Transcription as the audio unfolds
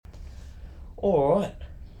Alright,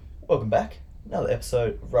 welcome back. Another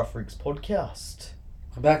episode of Rough Rigs Podcast.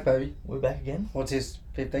 We're back, baby. We're back again. What's this?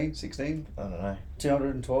 15, 16, I don't know.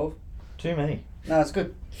 212? Too many. No, it's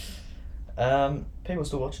good. People are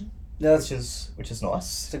still watching, Yeah, which is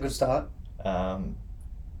nice. it's a good start.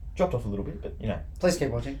 Dropped off a little bit, but you know. Please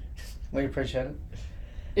keep watching. We appreciate it.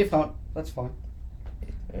 If not, that's fine.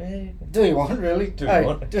 Eh, Do you want, really? Do hey, you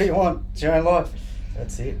want? Do you want? It's your own life.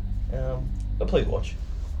 that's it. But please watch.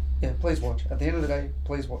 Yeah, please watch. At the end of the day,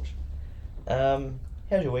 please watch. How's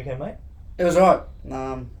your weekend, mate? It was alright.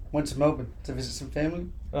 Went to Melbourne to visit some family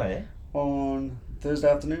Oh yeah. on Thursday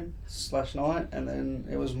afternoon / night, and then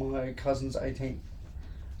it was my cousin's 18th.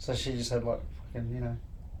 So she just had like fucking,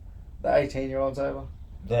 the 18-year-olds over.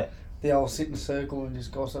 Yeah. They all sit in a circle and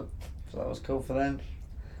just gossip. So that was cool for them.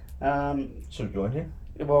 Should have joined him.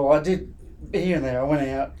 Well, I did here and there. I went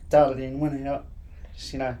out, darted in, went out,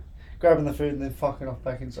 just, grabbing the food and then fucking off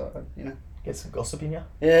back inside, Get some gossip in ya.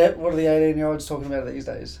 Yeah, what are the 18-year-olds talking about these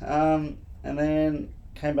days? And then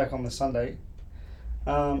came back on the Sunday,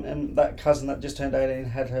 and that cousin that just turned 18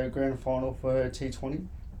 had her grand final for her T20.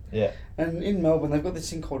 Yeah. And in Melbourne, they've got this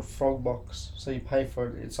thing called Frog Box. So you pay for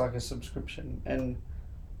it. It's like a subscription, and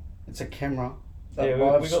it's a camera.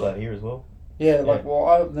 Yeah, we got that here as well. Yeah, Yeah. well,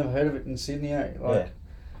 I've never heard of it in Sydney,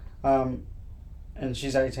 and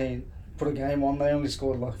she's 18. Put a game on. They only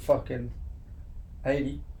scored like fucking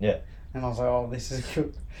 80. Yeah. And I was like, oh, this is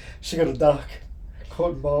good. She got a duck,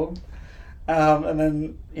 caught bold. And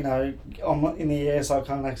then, I'm in the air, so I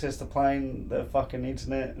can't access the plane, the fucking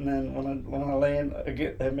internet. And then when I land, I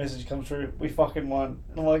get her message comes through, we fucking won.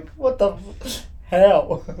 And I'm like, what the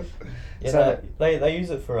how? Yeah, So- they use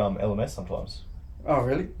it for LMS sometimes. Oh,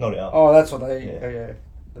 really? Not out. Oh, that's what they, Yeah.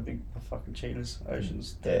 the fucking cheaters,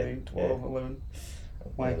 Oceans, Yeah, 13, 12, yeah. 11.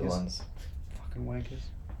 They're the wankers. ones. Fucking wankers.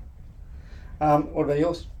 What about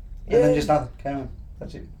yours? Yeah. And then just nothing, came home.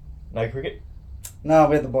 That's it. No cricket? No,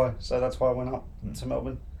 we had the boy, so that's why I went up to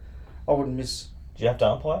Melbourne. I wouldn't miss. Did you have to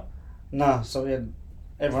umpire? Nah, so we had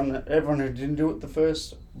everyone who didn't do it the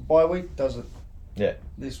first bye week does it. Yeah.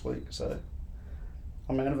 This week, so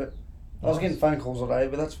I'm out of it. I was Nice. getting phone calls all day,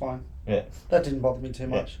 but that's fine. Yeah. That didn't bother me too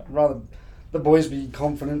much. I'd rather the boys be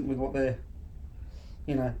confident with what they're,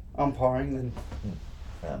 umpiring than.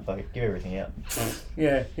 Fuck it, give everything out.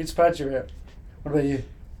 Yeah, it's Patcher out. What about you?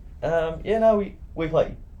 We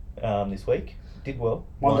played this week. Did well.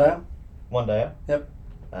 One day? One day out. Yep.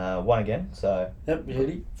 Won again. So Yep,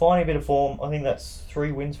 beauty. finding a bit of form. I think that's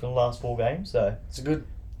 3 wins from the last 4 games. So It's good.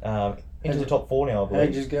 into the top 4 now, I How'd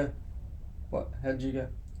believe. you go? How'd you go?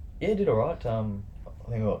 Yeah, did all right. I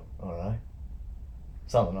think I don't know,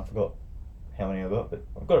 something. I forgot how many I got, but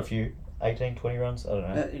I've got a few. 18, 20 runs. I don't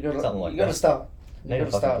know. You gotta, something like you gotta that. start. You Need to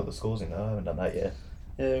gotta fucking start. put the scores in though. I haven't done that yet.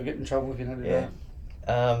 Yeah, you'll get in trouble if you don't do Yeah.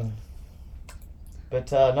 that.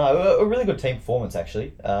 But no, a really good team performance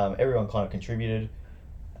actually. Everyone kind of contributed.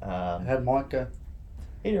 How'd Mike go?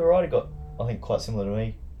 He did alright. He got, I think, quite similar to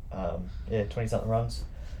me. 20 something runs.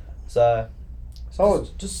 So Solid.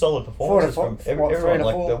 just solid performances 4 from to 4, everyone. 3 to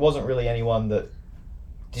Like 4. there wasn't really anyone that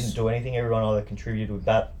didn't do anything. Everyone either contributed with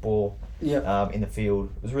bat, ball, Yeah. in the field.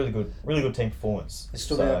 It was really good team performance. It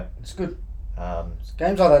stood So, out. It's good. Um,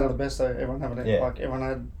 Games like that are the best though. Everyone having it. Yeah. Like everyone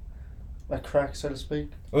had a crack, so to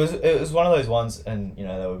speak. it was one of those ones, and they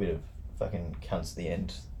were a bit of fucking cunts at the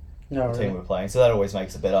end. No, The team we really. were playing, so that always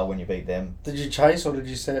makes it better when you beat them. Did you chase or did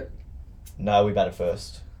you set? No, we batted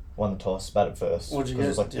first. Won the toss, batted first. What'd you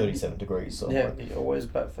Because it was get? like 37 degrees. So Yeah, you always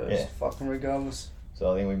bat first. Yeah. Fucking regardless.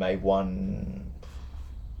 So I think we made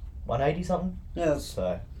 180 something. Yeah, that's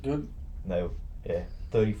So good. they were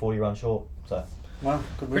 30, 40 runs short. So Wow,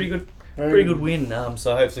 good win. pretty good, Very pretty good win.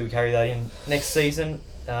 So hopefully we carry that in next season.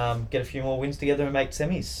 Get a few more wins together and make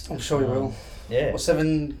semis. I'm sure you will. Yeah, What,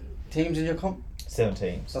 7 teams in your comp? 7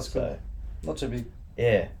 teams. That's so, good. Not too big.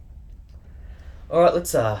 Yeah. All right,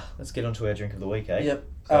 let's get on to our drink of the week, eh? Yep.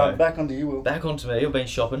 So- Back onto you, Will. Back onto me. I've been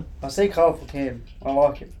shopping. I see colourful can. I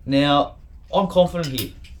like it. Now, I'm confident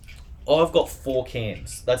here. I've got 4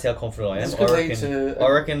 cans. That's how confident I am. This could lead to- I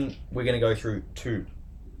reckon we're going to go through 2.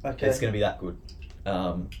 Okay. It's going to be that good.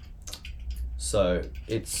 So,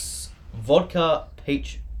 it's vodka,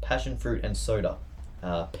 peach, passion fruit, and soda.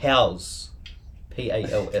 Pals.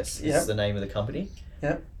 Pals Yep. is the name of the company.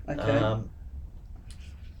 Yep. Okay.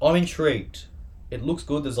 I'm intrigued. It looks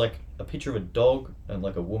good. There's like a picture of a dog and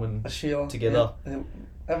like a woman. A Sheila. together. Yeah.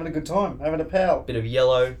 Having a good time. Having a pal. Bit of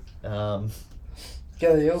yellow.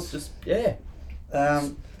 Get the heels. Just, yeah.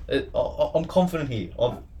 I'm confident here.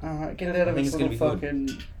 Alright, get it out I of think its it's little gonna be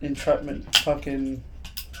fucking entrapment fucking...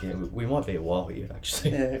 Yeah, we might be a while here,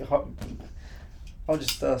 actually. Yeah, I'll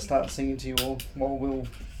just start singing to you all while Will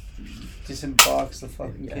disembarks the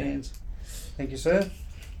fucking Yeah. cans. Thank you, sir.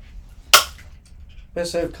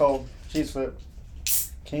 Best served cold. Cheers for it.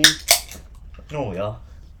 Can. Normally are.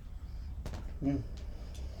 Mm.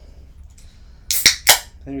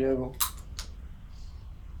 There you go.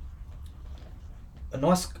 A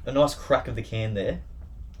nice crack of the can there.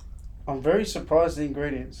 I'm very surprised at the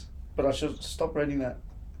ingredients, but I should stop reading that.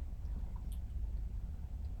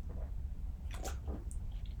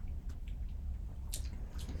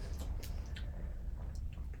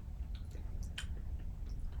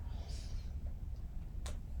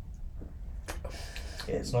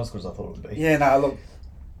 Yeah, it's not as good as I thought it would be. Yeah, no, look.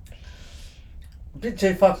 A bit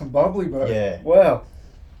too fucking bubbly, bro. Yeah. Wow.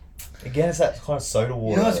 Again, it's that kind of soda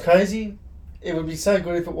water. You know what's crazy? It would be so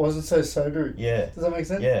good if it wasn't so soda-y. Yeah. Does that make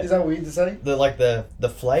sense? Yeah. Is that weird to say? The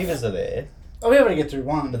flavours are there, I'll be able to get through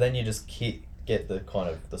one. but then you just get the kind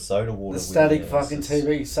of the soda water. The with static it. fucking It's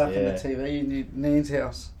TV, sucking yeah. the TV in your nan's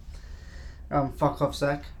house. Fuck off,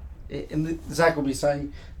 Zach. And Zach will be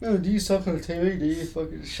saying, "Oh, do you suck on the TV? Do you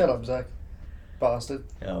fucking shut up, Zach, bastard?"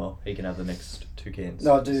 Oh, well, he can have the next 2 cans.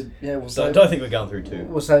 No, dude. Yeah, we'll So I save. don't think we're going through 2.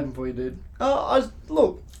 We'll save them for you, dude.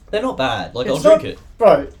 Look, They're not bad. Like, It's I'll not- drink it.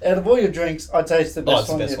 bro. Out of all your drinks, I'd say it's the best it's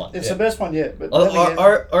the one best yet. one, It's yeah. the best one yet. But I, then again-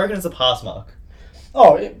 I reckon it's a pass mark.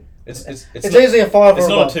 oh, It's it's not, easily a 5 it's or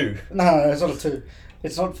not above. a 2. No, it's not a 2.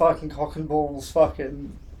 It's not fucking cock and balls,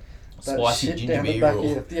 fucking that Spicy shit ginger down the beer back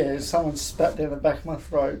or... of your, yeah, someone spat down the back of my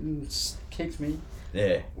throat and kicked me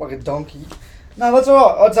Yeah. like a donkey. No, that's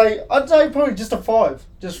alright. I'd say probably just a 5,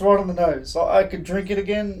 just right on the nose. I could drink it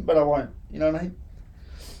again, but I won't. You know what I mean?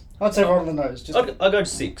 I'd say right on the nose. Just I'll go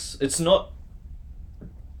 6. It's not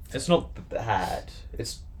bad.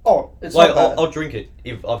 It's it's like not bad. I'll drink it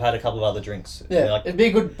if I've had a couple of other drinks. Yeah, Like, it'd be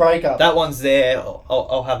a good breakup. that one's there.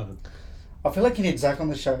 I'll have a... I feel like you need Zach on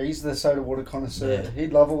the show. He's the soda water connoisseur. Yeah.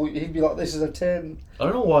 He'd be like, this is a 10. I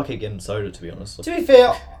don't know why I keep getting soda, to be honest. To be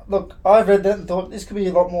fair, look, I've read that and thought this could be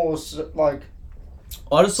a lot more like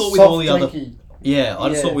I just thought with soft all the other... drinky. Yeah, I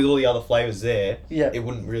just Yeah. thought with all the other flavours there, Yeah. it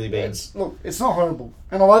wouldn't really be... It's not horrible.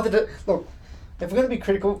 And I like that. Look, if we're going to be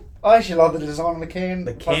critical, I actually love the design of the can.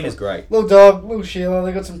 The can is great. Little dog, little Sheila,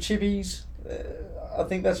 they got some chippies. I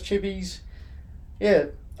think that's chippies. Yeah,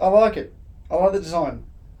 I like it. I like the design.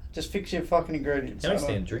 Just fix your fucking ingredients. How many I don't-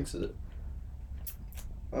 standard drinks is it?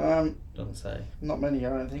 Doesn't say. Not many, I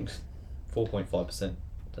don't think. 4.5%.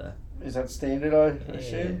 Is that standard, I Yeah.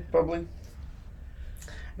 assume? Probably.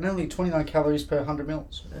 And only 29 calories per 100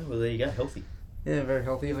 mils. Oh, well, there you go. Healthy. Yeah, very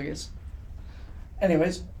healthy, I guess.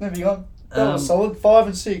 Anyways, moving on. That was Um, solid. 5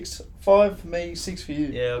 and 6. 5 for me, 6 for you.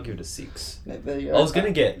 Yeah, I'll give it a 6. There you go. I was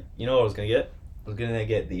gonna get... You know what I was gonna get? I was gonna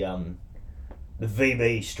get the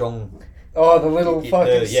VB strong... Oh, the little The-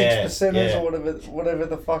 fucking yeah, 6%ers yeah. or whatever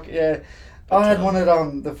the fuck. Yeah. But, I had one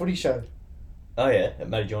at the footy show. Oh, yeah, at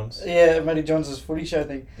Matty John's. Yeah, Matty Johns' footy show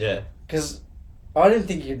thing. Yeah. Because I didn't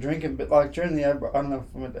think you could drink them, but like during the ad break, I don't know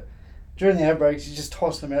if I went there. During the ad breaks, he just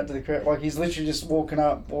tossed them out to the crowd. Like he's literally just walking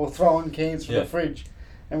up or throwing cans from Yeah. the fridge.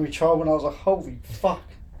 And we tried one, I was like, holy fuck.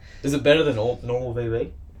 Is it better than normal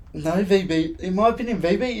VB? No, VB. In my opinion,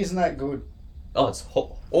 VB isn't that good. Oh, it's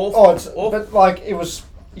awful. Oh, it's awful. but like it was.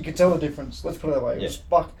 You could tell the difference. Let's put it that way. It Yeah. was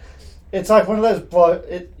fuck. It's like one of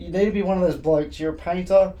those you need to be one of those blokes. You're a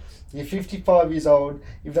painter. You're 55 years old.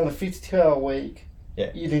 You've done a 52-hour week. Yeah.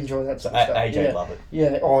 You'd enjoy that So sort of stuff. AJ yeah. love it.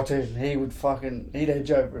 Yeah. Oh, dude, he'd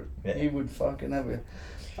edge over it. Yeah. He would fucking have it.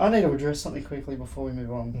 I need to address something quickly before we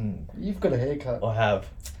move on. You've got a haircut. I have.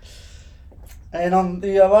 And on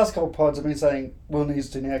the last couple of pods, I've been saying Will needs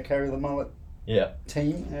to now carry the mullet Yeah.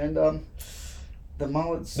 team, and the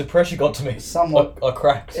mullet's The pressure got to me. Somewhat. I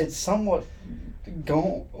cracked. it's somewhat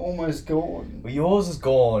gone, almost gone. Well, yours is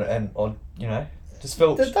gone, and I, just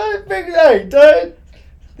felt... Don't.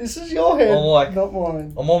 This is your head, I'm like- not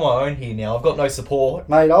mine. I'm on my own here now. I've got no support.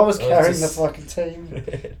 Mate, I was I was carrying just- the fucking team.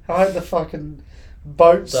 I had the fucking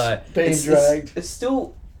boats being dragged. It's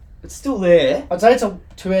still there. I'd say it's a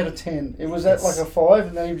 2 out of 10. It was at It's- like a 5,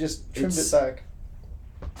 and then you just trimmed it it's- back.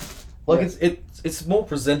 Like Yeah. it's more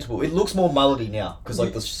presentable. It looks more mullety now because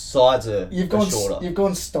like the sides are You've shorter. You've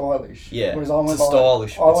gone stylish. Yeah, Whereas I went it's like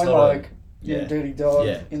stylish, I but it's went not a- like you yeah. dirty dog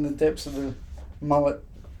Yeah. in the depths of the mullet.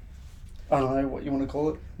 I don't know what you want to call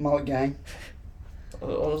it. Mullet gang. I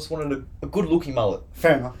just wanted a good looking mullet.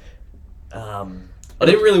 Fair enough. I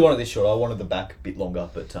didn't really want it this short. I wanted the back a bit longer,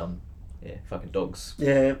 but yeah, fucking dogs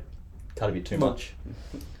Yeah. cut a bit too Look. much.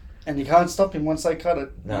 And you can't stop him once they cut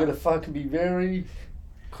it. No. You gotta fucking be very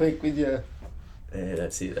quick with your. Yeah,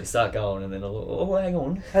 that's it. They start going, and then oh, hang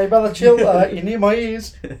on. Hey brother, chill. You're near my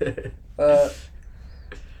ears.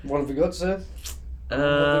 What have we got, sir? What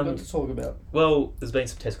have we got to talk about? Well, there's been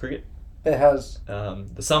some Test cricket. There has.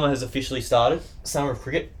 The summer has officially started. Summer of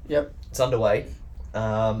cricket. Yep. It's underway.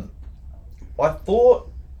 I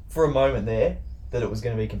thought for a moment there that it was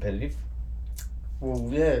going to be competitive.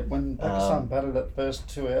 Well, yeah, when Pakistan batted that first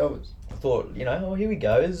 2 hours. I thought, oh, here we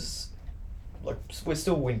go. We're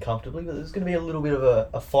still win comfortably, but there's going to be a little bit of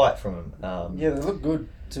a fight from them. Yeah, they look good.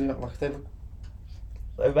 They look.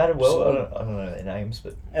 They batted well. I don't know their names,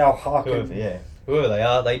 but Al Harkin. whoever they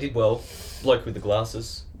are, they did well. Bloke with the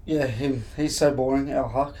glasses. Yeah, him. He's so boring, Al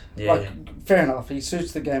Huck. Yeah. Fair enough. He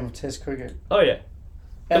suits the game of Test cricket. Oh yeah,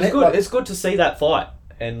 and it's good. It's good to see that fight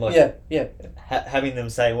and having them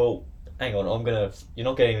say, "Well, hang on, you're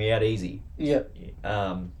not getting me out easy." Yeah.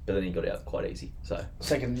 But then he got out quite easy. So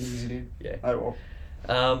second easy, dude. Yeah. Oh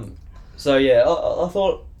well. So yeah, I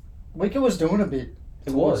thought Wicket was doing a bit.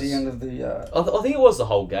 Towards the end of the. I think it was the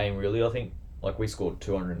whole game really. I think we scored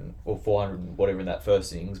 200 or 400 whatever in that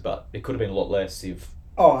first innings, but it could have been a lot less if.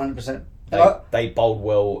 Oh, 100%. They bowled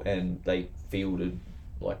well and they fielded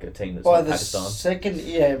like a team that's by like the Pakistan.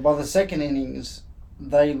 By the second innings,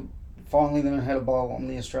 they finally learned how to bowl on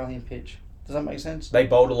the Australian pitch. Does that make sense? They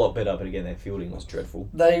bowled a lot better, but again, their fielding was dreadful.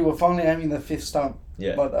 They were finally aiming the fifth stump.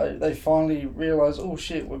 Yeah. But they finally realised, oh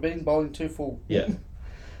shit, we've been bowling too full. Yeah.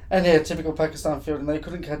 And yeah, typical Pakistan fielding. They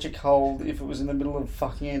couldn't catch a cold if it was in the middle of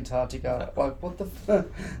fucking Antarctica. Like, what the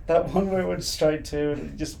that one where it went straight to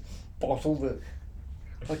and it just bottled it.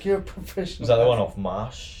 Like, you're a professional. Was that the one off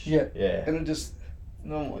Marsh? Yeah. Yeah. And it just,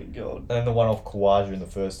 oh my god. And then the one off Khawaja in the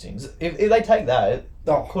first innings. If they take that, it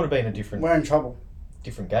could have been a different. We're in trouble.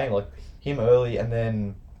 Different game. Like him early, and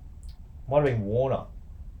then might have been Warner.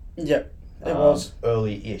 Yeah, it was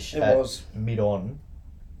early-ish. It was mid-on,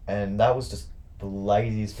 and that was just the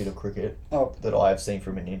laziest bit of cricket that I have seen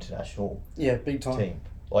from an international big time team.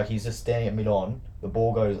 Like, he's just standing at mid-on, the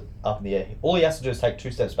ball goes up in the air. All he has to do is take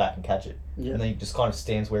 2 steps back and catch it. Yeah. And then he just kind of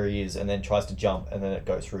stands where he is and then tries to jump and then it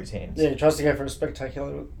goes through his hands. Yeah, he tries to go for a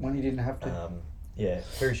spectacular when he didn't have to.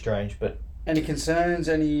 Very strange, but... Any concerns,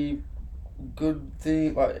 any good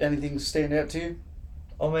thing, like anything stand out to you?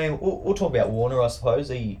 I mean, we'll talk about Warner, I suppose.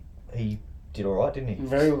 He did alright, didn't he?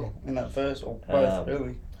 Very well in that first, or both,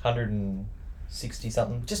 really.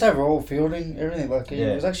 160-something. Just overall fielding, everything. Like, he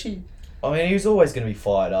was actually... I mean, he was always going to be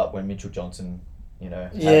fired up when Mitchell Johnson,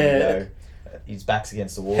 his back's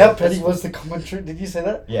against the wall. How petty was the commentary? Did you say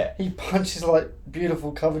that? Yeah. He punches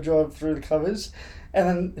beautiful cover drive through the covers, and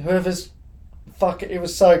then whoever's it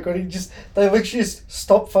was so good. They literally just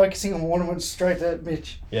stopped focusing on one and went straight at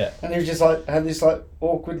Mitch. Yeah. And he was just had this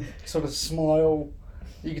awkward sort of smile.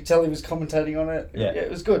 You could tell he was commentating on it. Yeah. It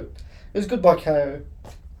was good. It was good by KO.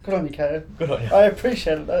 Good on you, KO. Good on you. I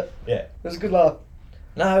appreciated that. Yeah. It was a good laugh.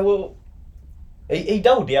 No, well, he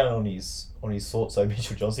doubled down on his thoughts. So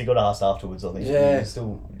Mitchell Johnson, he got asked afterwards. I think. Yeah. He was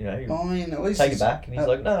still, I mean, at least take it back, and he's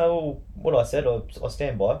like, no, well, what I said, I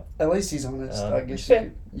stand by. At least he's honest. I guess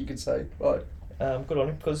you could say. Right. Good on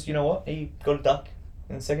him, because you know what, he got a duck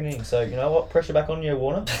in the second inning. So you know what, pressure back on you,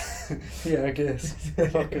 Warner. Yeah, I guess.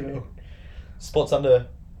 Fucking hell. Spot's under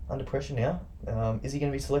pressure now. Is he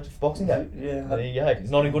going to be selected for Boxing Day? Yeah. There you go. He's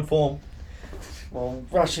not in good form. Well,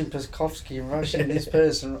 rushing Peskovsky and rushing this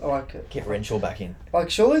person, get Renshaw back in.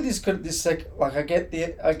 Surely I get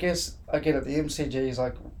it. The MCG is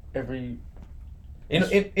every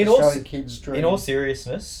Australian kid's dream. In all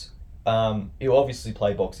seriousness, he'll obviously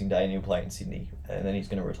play Boxing Day and he'll play in Sydney, and then he's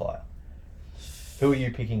going to retire. Who are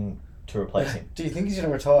you picking to replace him? Do you think he's going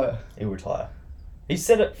to retire? He'll retire. He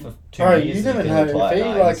said it for 2 years. You never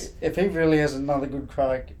know. If he really has another good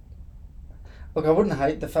crack. Look, I wouldn't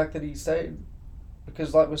hate the fact that he stayed,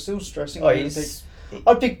 because we're still stressing.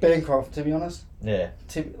 I'd pick Bancroft, to be honest. Yeah.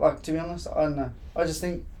 To be honest, I don't know. I just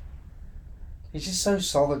think he's just so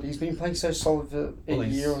solid. He's been playing so solid for a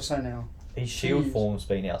year or so now. His Shield form's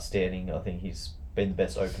been outstanding. I think he's been the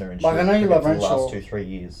best opener in Shield I know you love for the Renshaw. last 2-3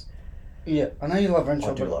 years. Yeah, I know you love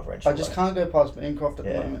Renshaw. I do love Renshaw. I just can't go past Bancroft at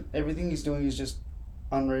the moment. Everything he's doing is just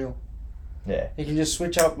unreal. Yeah. He can just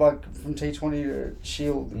switch up from T20 to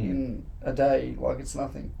Shield in a day like it's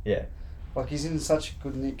nothing. Yeah. He's in such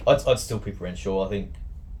good nick. I'd still pick Renshaw. I think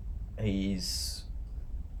he's...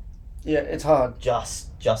 Yeah, it's hard.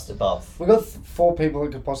 Just above. We've got 4 people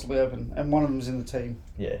that could possibly open, and one of them's in the team.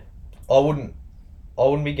 Yeah. I wouldn't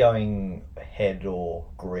be going Head or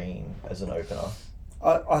Green as an opener.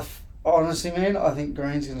 I honestly, man, I think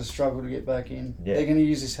Green's going to struggle to get back in. Yeah. They're going to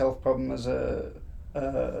use this health problem as a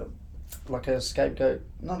scapegoat.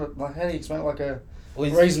 How do you explain it? A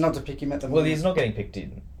reason not to pick him at the moment. Well, he's not getting picked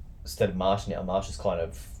in instead of Marsh now. Marsh is kind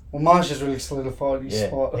of... Well, Marsh has really solidified his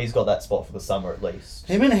spot. He's got that spot for the summer at least.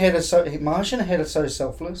 Marsh and Head are so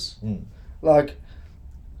selfless.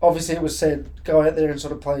 obviously it was said, go out there and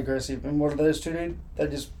sort of play aggressive. And what do those two do? They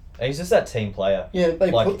just... And he's just that team player. Yeah,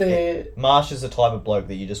 they Like, put their... Marsh is the type of bloke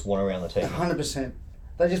that you just want around the team. 100%.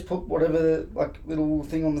 They just put whatever, like, little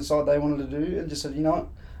thing on the side they wanted to do and just said, you know what?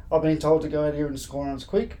 I've been told to go out here and score runs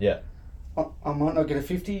quick. Yeah. I might not get a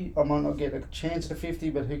 50, I might not get a chance at a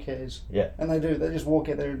 50, but who cares? Yeah. And they do. They just walk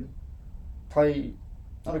out there and play,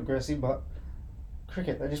 not aggressive, but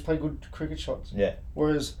cricket. They just play good cricket shots. Yeah.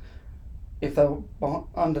 Whereas if they were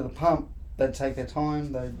under the pump, they'd take their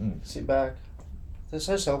time, they'd sit back. They're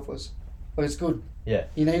so selfless. But it's good. Yeah.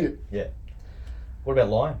 You need it. Yeah. What about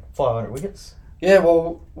Lyon? 500 wickets? Yeah,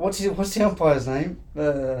 well, what's the umpire's name?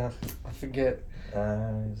 I forget.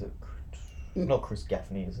 Is it not Chris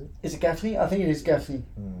Gaffney, is it? Is it Gaffney? I think it is Gaffney.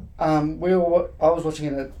 I was watching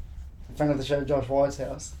it at a friend of the show, Josh White's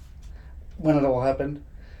house, when it all happened.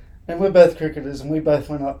 And we're both cricketers, and we both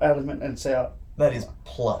went up adamant and out. That is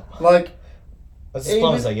plumb. Like, that's as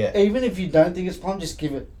plumb as they get. Even if you don't think it's plumb, just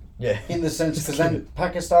give it. Yeah. In the sense, because then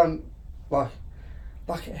Pakistan, like,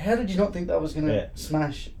 how did you not think that was going to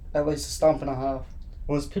smash at least a stump and a half?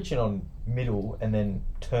 Well, it's pitching on middle and then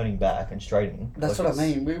turning back and straightening. That's what I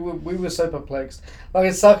mean. We were so perplexed. Like,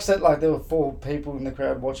 it sucks that like there were 4 people in the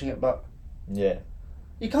crowd watching it, but yeah,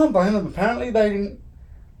 you can't blame them. Apparently, they didn't.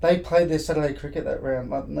 They played their Saturday cricket that round.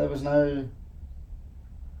 Like, there was no.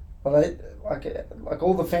 Well, like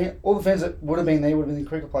all the fans that would have been there would have been the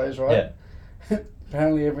cricket players, right? Yeah.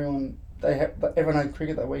 Apparently, everyone had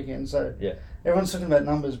cricket that weekend, so yeah. Everyone's talking about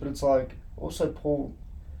numbers, but it's like also Paul.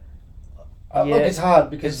 Yeah, look, it's hard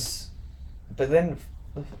because. But then,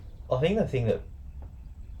 I think the thing that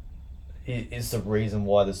is the reason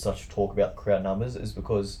why there's such talk about crowd numbers is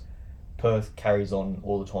because Perth carries on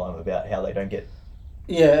all the time about how they don't get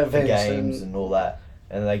events the games and all that,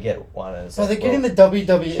 and they get one. And it's they're like, getting the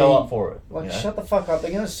WWE. Show up for it. Like, shut the fuck up!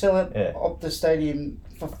 They're gonna sell out Optus Stadium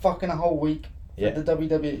for fucking a whole week. Yeah. The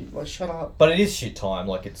WWE. Like, shut up. But it is shit time.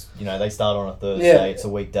 Like, it's, they start on a Thursday. It's a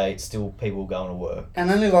weekday. It's still people going to work. And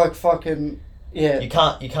only like fucking. Yeah. You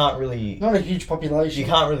can't really... Not a huge population. You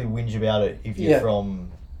can't really whinge about it if you're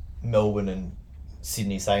from Melbourne and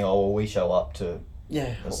Sydney saying, oh, well, we show up to...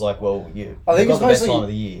 Yeah. It's like, well, I think you've got the best mostly, time of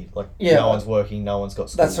the year. Like, no one's working, no one's got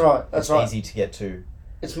school. That's right, it's easy to get to.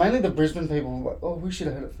 It's mainly the Brisbane people like, oh, we should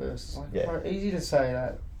have heard it first. It's like, bro, easy to say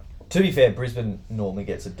that. To be fair, Brisbane normally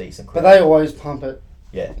gets a decent crowd. But they always pump it.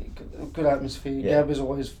 Yeah. Good atmosphere. Yeah. Gab is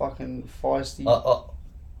always fucking feisty.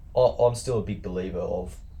 I'm still a big believer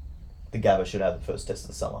of the Gabba should have the first test of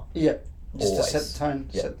the summer. Yeah. Just always. to set the tone.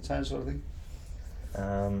 Yeah. Set the tone sort of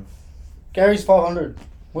thing. Gary's 500.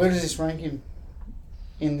 Where does this rank him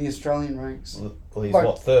in the Australian ranks? Well,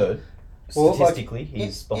 he's third? Statistically,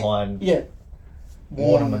 he's behind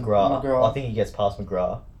Warner McGrath. I think he gets past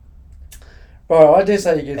McGrath. Bro, I dare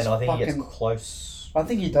say he gets And I think he gets close. I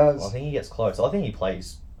think he does. I think he gets close. I think he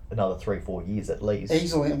plays another 3-4 years at least.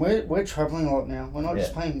 Easily. And we're travelling a lot now. We're not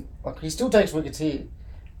just playing... Like, he still takes wickets here.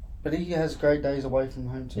 But he has great days away from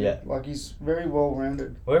home too. Yeah. Like, he's very well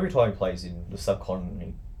rounded. Well, every time he plays in the subcontinent,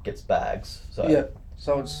 he gets bags. So yeah.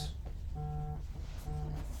 So it's...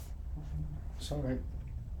 Sorry.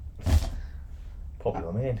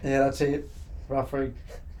 Popular man. Yeah, that's it. Rough rig.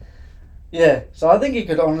 Yeah. So I think he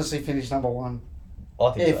could honestly finish number 1.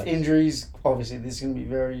 I think if injuries... Obviously, this is going to be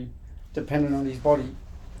very dependent on his body.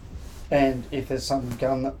 And if there's some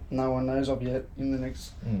gun that no one knows of yet in the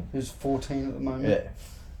next... Who's 14 at the moment. Yeah.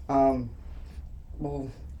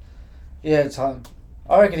 Well, yeah, it's hard.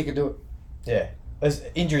 I reckon he could do it. Yeah.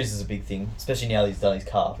 Injuries is a big thing, especially now that he's done his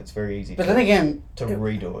calf. It's very easy then again, to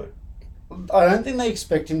redo it. I don't think they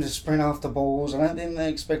expect him to sprint after balls. I don't think they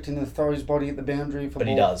expect him to throw his body at the boundary for balls.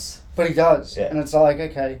 He does. But he does. Yeah. And it's like,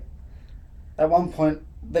 okay, at one point,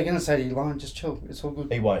 they're going to say to you, Lyon, just chill. It's all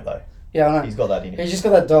good. He won't, though. Yeah, I know. He's got that in him. He's just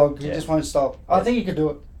got that dog. He Yeah. just won't stop. Yeah. I think he could do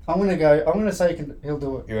it. I'm going to say he'll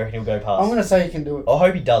do it. You reckon he'll go past? I'm going to say he can do it. I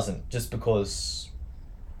hope he doesn't, just because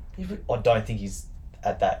I don't think he's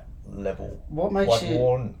at that level. What makes you...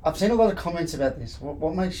 Warren... I've seen a lot of comments about this.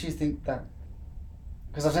 What makes you think that?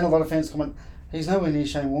 Because I've seen a lot of fans comment, he's nowhere near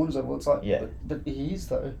Shane Warne's level. It's like, but he is,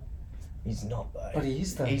 though. He's not, though. But he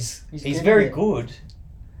is, though. He's very good.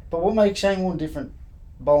 But what makes Shane Warne different,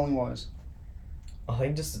 bowling-wise? I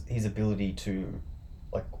think just his ability to,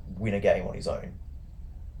 like, win a game on his own.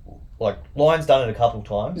 Like, Lyon's done it a couple of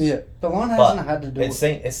times. Yeah, but Lyon hasn't had to do it.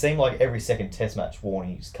 It seemed like every second test match,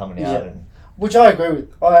 Warney's coming out and... Which I agree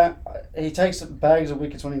with. He takes bags of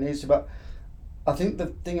wickets when he needs to, but I think the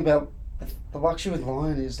thing about the luxury with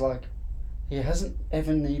Lyon is, like, he hasn't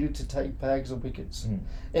ever needed to take bags of wickets.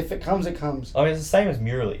 If it comes, it comes. I mean, it's the same as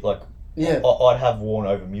Murley. Like, I'd have Warne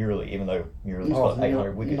over Murley, even though Murley's got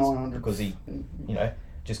 800 wickets. 900. Because he,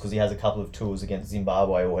 just because he has a couple of tours against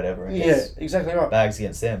Zimbabwe or whatever. And Yeah, gets exactly right. bags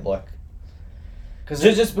against them. Like, Cause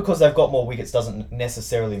just because they've got more wickets doesn't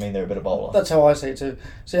necessarily mean they're a better bowler. that's how I see it too.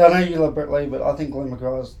 See, I know you love Brett Lee, but I think Glenn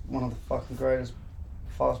McGrath is one of the fucking greatest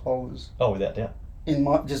fast bowlers Oh, without doubt. in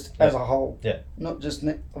my as a whole. Yeah. Not just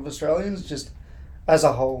of Australians, just as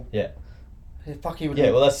a whole. Yeah. Fuck, he would.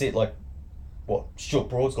 Yeah, well, that's it. Like, what? Stuart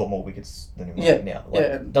Broad's got more wickets than him Yeah, right now. Like,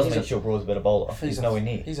 yeah, doesn't he's mean Stuart Broad's a better bowler. He's nowhere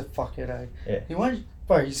near. He's a fuckhead, eh? Yeah. He won't,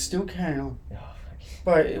 bro. He's still carrying on, Oh, fuck.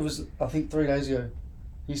 bro. It was I think 3 days ago.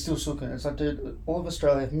 He's still sucking. It's like, dude, all of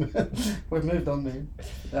Australia, we've moved on, man.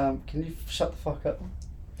 Can you shut the fuck up,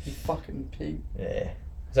 you fucking pig? Yeah.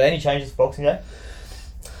 So, any changes for Boxing Day?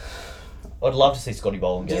 I'd love to see Scotty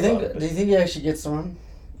Boland Do get you it think? right, but Do you think he actually gets the run?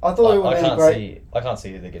 I thought it would have been great. I can't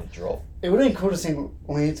see who they're going to drop. It would have been cool to see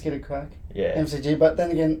Lance get a crack. Yeah. MCG, but then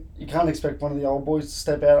again, you can't expect one of the old boys to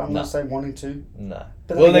step out unless they wanting to. No.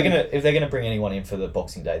 But Well, then if they're gonna bring anyone in for the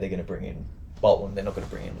Boxing Day, they're gonna bring in Bolton. They're not gonna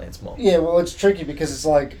bring in Lance Moore. Yeah, well, it's tricky because it's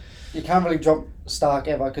like you can't really drop Stark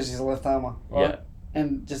ever because he's a left armer, right? Yeah.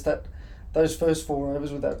 And just those first 4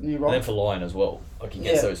 overs with that new rock. And then for Lyon as well, like he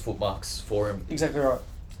gets Yeah. those foot marks for him. Exactly right.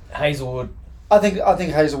 Hazelwood, I think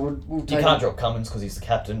Hazelwood will take. you can't drop Cummins because he's the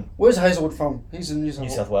captain. Where's Hazelwood from? He's in New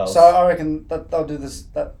South Wales. So I reckon that they'll do this.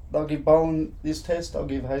 That they'll give Bowen this test. They'll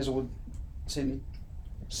give Hazelwood Sydney.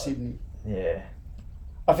 Yeah.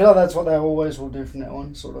 I feel like that's what they always will do from now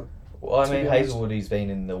on, sort of. Well, I To mean, be honest. Hazelwood, he's been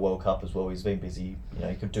in the World Cup as well. He's been busy. You know,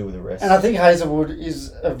 he could do with the rest. And I think Hazelwood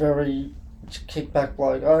is a very kickback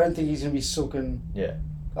bloke. I don't think he's gonna be sulking. Yeah.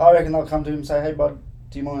 I reckon they'll come to him and say, "Hey, bud,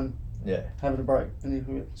 do you mind Yeah. having a break?" And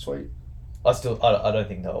he'll be sweet. I don't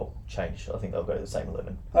think they'll change. I think they'll go to the same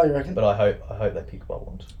 11. Oh, you reckon? But I hope they pick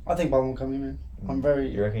Boland. I think Bowen will come in, man. I'm very.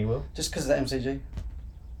 You reckon he will? Just because of the MCG.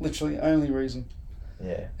 Literally, only reason.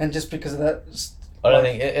 Yeah. And just because of that. I don't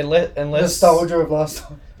think unless Nostalgia of last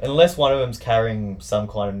time. unless one of them's carrying some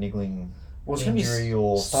kind of niggling Well, it's gonna be injury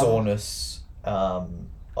or stubborn. soreness, I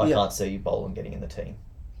Yeah. can't see Boland getting in the team.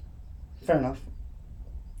 Fair enough.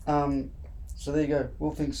 So there you go.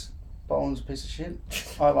 Will thinks Bowen's a piece of shit.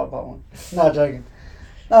 I love Bowen. No, joking.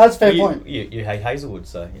 No, that's a fair point. You hate Hazelwood,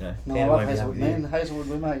 so you know. No, Dan I love won't be Hazelwood, happy with man. Hazelwood,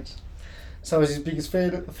 we're mates. So is his biggest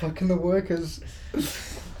fan at the fucking the workers. you.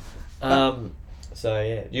 So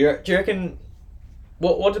yeah, do you reckon?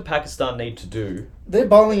 What did Pakistan need to do? Their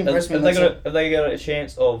bowling impressed me. Have they got a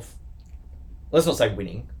chance of? Let's not say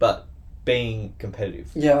winning, but being competitive.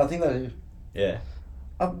 Yeah, I think they do. Yeah.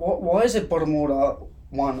 Why is it bottom order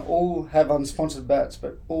one? All have unsponsored bats,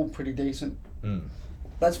 but all pretty decent. Mm.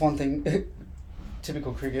 That's one thing.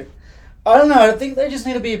 Typical cricket. I don't know. I think they just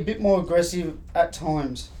need to be a bit more aggressive at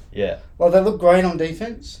times. Yeah. Like, they look great on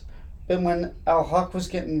defence, but when Al Haq was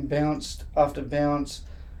getting bounced after bounce,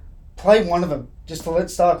 play one of them just to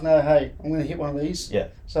let Stark know, hey, I'm going to hit one of these. Yeah.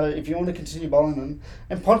 So if you want to continue bowling them,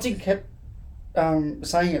 and Ponting kept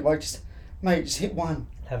saying it, like, just mate, just hit one,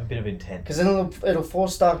 Have a bit of intent. because then it'll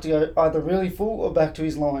force Stark to go either really full or back to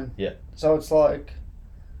his line. Yeah. So it's like,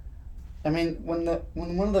 I mean, when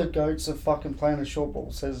one of the goats of fucking playing a short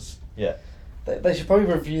ball says, Yeah. they should probably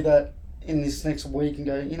review that in this next week and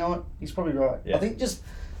go, you know what, he's probably right. Yeah. I think just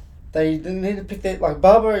they need to pick that. Like,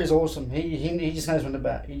 Barber is awesome. He just knows when to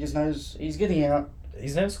bat. He just knows he's getting out.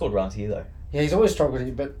 He's never scored runs here though. Yeah, he's always struggled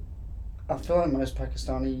here, but I feel like most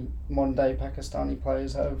modern day Pakistani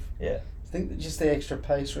players have. Yeah. I think that just the extra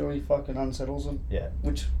pace really fucking unsettles them. Yeah.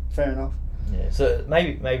 Which, fair enough. Yeah. So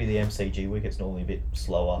maybe the MCG wicket's normally a bit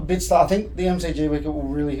slower. I think the MCG wicket will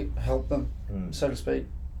really help them, Mm. so to speak.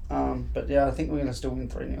 But yeah, I think we're going to still win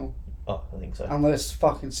 3-0. Oh, I think so. Unless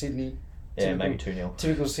fucking Sydney. Yeah, maybe 2-0.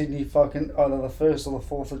 Typical Sydney fucking either the 1st or the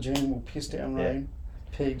 4th of June will piss down Yeah. rain.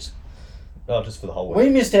 Pigs. Oh, just for the whole week. We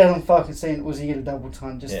missed out on fucking seeing Uzi get a double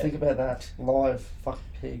ton. Just Yeah. think about that. Live. Fucking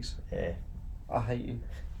pigs. Yeah. I hate you.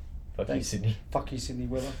 Fuck you, Thanks. Sydney. Fuck you, Sydney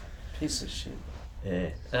Weather. Piece of shit.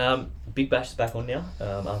 Yeah. Big Bash is back on now.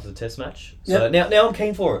 After the Test match. So Yep. now I'm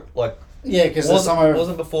keen for it. Like, Yeah, because there's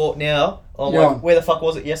wasn't before. Now I'm You're like, on. where the fuck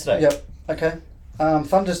was it yesterday? Yep. Okay.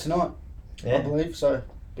 Thunder's tonight, I Yeah. believe. So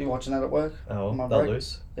be watching that at work. Oh, on my well, they'll break.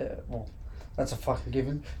 lose. Yeah. Well, that's a fucking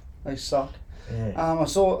given. They suck. Yeah. I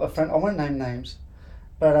saw a friend. I won't name names,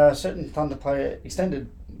 but a certain Thunder player extended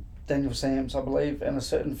Daniel Sams, I believe, and a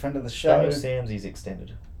certain friend of the show. Daniel Sams is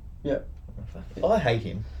extended. Yeah. I hate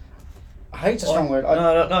him. Hate's a strong word.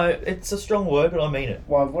 No, it's a strong word, but I mean it.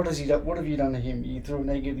 Why? What has he done? What have you done to him? You threw an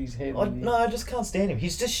egg at his head. I just can't stand him.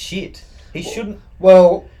 He's just shit. He shouldn't.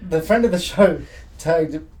 Well, the friend of the show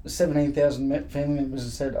tagged 17,000 family members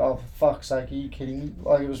and said, "Oh, for fuck's sake, are you kidding me?"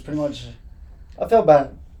 Like, it was pretty much. I felt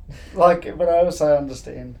bad, like, but I also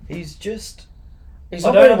understand. He's just. He's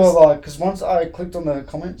not very well liked, because once I clicked on the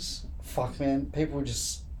comments, fuck man, people were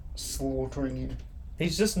just slaughtering him.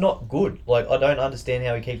 He's just not good. Like, I don't understand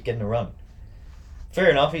how he keeps getting a run. Fair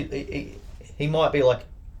enough, he might be like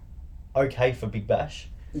okay for Big Bash.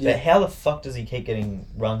 Yeah. But how the fuck does he keep getting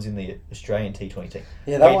runs in the Australian T20 team?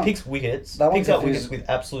 Yeah, that one he picks wickets, that one picks up confuses- wickets with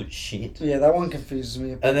absolute shit. Yeah, that one confuses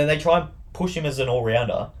me a bit. And then they try and push him as an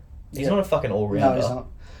all-rounder. He's Yeah. not a fucking No, all-rounder. he's not.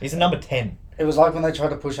 He's a number 10. It was like when they tried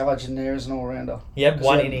to push Arjun there as an all-rounder. He had 'Cause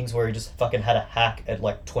one he had- innings where he just fucking had a hack at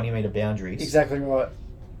like 20-metre boundaries. Exactly right.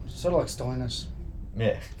 Sort of like Steiners.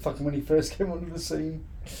 Yeah. Fucking when he first came onto the scene.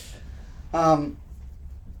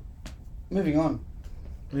 Moving on.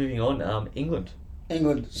 Moving on, England.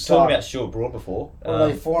 England. Talking about Stuart Broad before. Were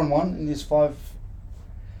they 4-1 in this 5?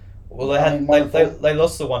 Well, they I had mean, 1-4. they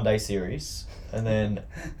lost the one-day series, and then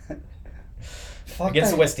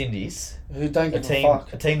against the West Indies, who don't a give a team fuck.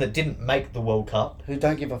 that didn't make the World Cup, Who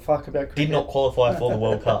don't give a fuck about cricket. did not qualify for the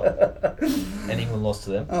World Cup, and England lost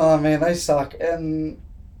to them. Oh man, they suck. And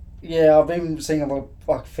yeah, I've been seeing a lot of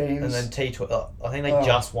like fans. And then T20, I think they Oh.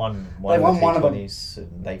 just won They of won the one of them. T20s,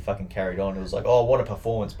 and they fucking carried on. It was like, oh, what a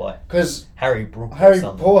performance by because Harry Brook or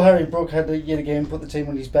something. poor Harry Brook had to yet again put the team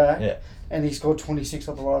on his back. Yeah. And he scored 26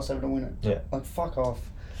 off the last over to win it. Yeah. Like fuck off.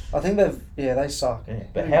 I think they suck. Yeah.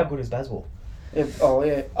 But how good is Bazball? Yeah, oh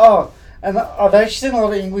yeah. Oh, and I've actually seen a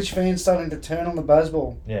lot of English fans starting to turn on the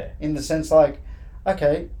Bazball. Yeah. In the sense like,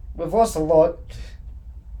 okay, we've lost a lot.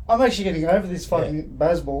 I'm actually getting over this fucking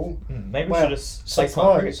Bazball. Maybe we Wow. should just play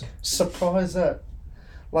smart cricket. Surprise that.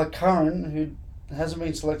 Like Curran, who hasn't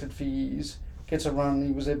been selected for years, gets a run.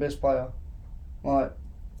 He was their best player. Like,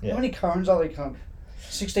 Yeah. how many Currans are they?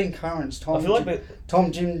 16 Currans. Tom, I feel like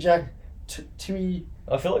Tom, Jim, Jack, Timmy.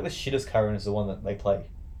 the shittest Curran is the one that they play.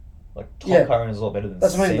 Like Tom Yeah. Curran is a lot better than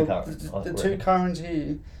That's what I Sam mean. Curran. The two Currans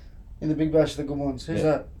here in the Big Bash are the good ones. Who's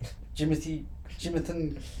Yeah. that?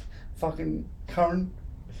 Jimathan fucking Curran.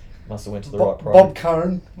 Must have went to the Bob, right private. Bob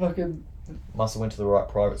Curran. Fucking. Must have went to the right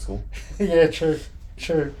private school. Yeah, true.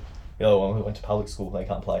 The other one who went to public school, they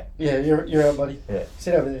can't play. Yeah, you're out, buddy. Yeah.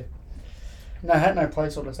 Sit over there. No hat, no play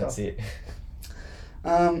sort of stuff. That's it.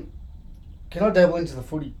 Can I dabble into the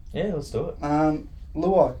footy? Yeah, let's do it.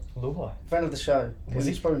 Luai, Luai. friend of the show. Is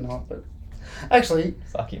he? He's probably not, but actually,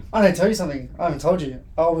 Fuck him. I need to tell you something. I haven't told you.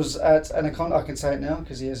 I was at Anaconda. I can say it now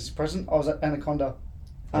because he has his present. I was at Anaconda,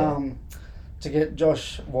 to get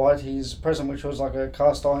Josh White his present, which was like a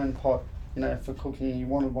cast iron pot, for cooking. He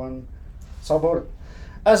wanted one, so I bought it.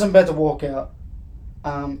 As I'm about to walk out,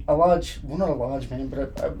 not a large man,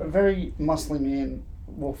 but a very muscly man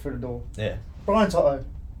walked through the door. Yeah. Brian Toto.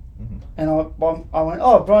 Mm-hmm. And I went,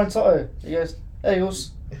 oh, Brian Toto. He goes, hey,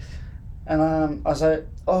 yours. And I say,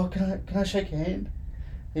 oh, can I shake your hand?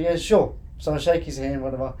 He goes, sure. So I shake his hand,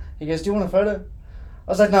 whatever. He goes, do you want a photo?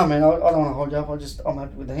 I was like, no, man, I don't want to hold you up. I'm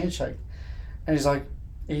happy with the handshake. And he's like,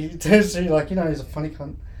 he turns to me like, he's a funny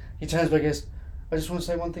cunt. He turns back and goes, I just want to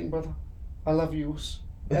say one thing, brother. I love yours.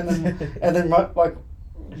 And then like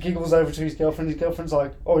giggles over to his girlfriend. His girlfriend's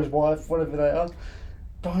like, or his wife, whatever they are.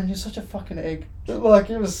 Brian, you're such a fucking egg.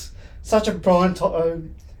 Like, it was such a Brian Toto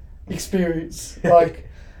experience. Like,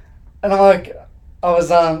 and I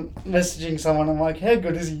was messaging someone. I'm like, how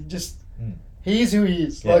good is he? Just he is who he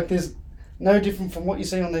is. Yeah. Like, there's no different from what you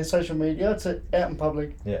see on their social media to out in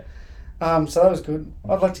public. Yeah. So that was good.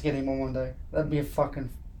 I'd like to get him on one day. That'd be a fucking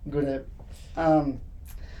good app.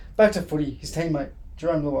 Back to footy. His teammate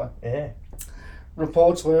Jerome Luai. Yeah.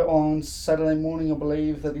 Reports were on Saturday morning, I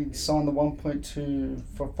believe, that he'd signed the 1.2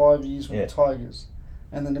 for 5 years with the Tigers.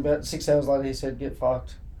 And then about 6 hours later he said, get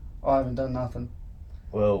fucked. I haven't done nothing.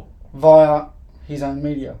 Well. Via his own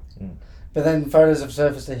media. Mm. But then photos have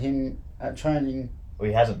surfaced of him at training. Well,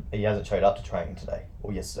 he hasn't showed up to training today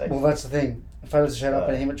or yesterday. Well, that's the thing. Photos showed up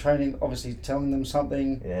of him at training, obviously telling them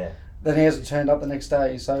something. Yeah. Then he hasn't turned up the next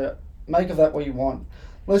day. So make of that what you want.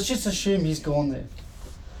 Let's just assume he's gone there.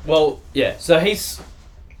 Well, yeah. So I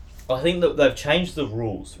think that they've changed the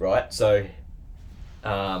rules, right? So,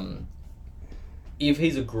 if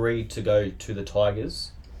he's agreed to go to the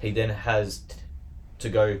Tigers, he then has to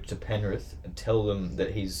go to Penrith and tell them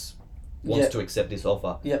that he's wants to accept this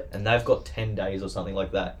offer. Yep. And they've got 10 days or something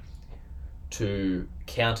like that to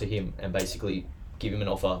counter him and basically give him an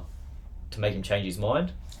offer to make him change his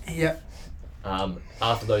mind. Yep.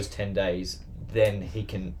 After those 10 days, then he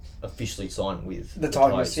can officially sign with The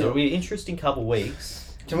Tigers. So it'll be an interesting couple of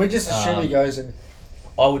weeks. Can we just assume he goes in?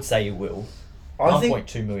 I would say he will. I think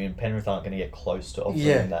 1.2 million, Penrith aren't going to get close to offering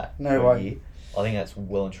him that. no for a way. year. I think that's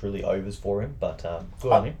well and truly overs for him, but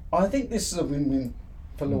good on him. I think this is a win-win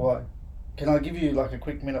for Luai. can I give you like a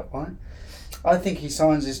quick minute, right? I think he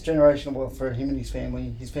signs this generational wealth for him and his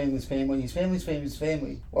family, his family's family, his family's family's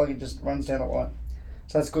family. Like it just runs down the line.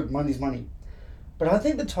 So that's good. Money's money. But I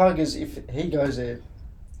think the Tigers, if he goes there,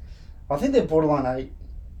 I think they're borderline 8.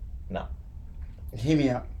 No. Hear me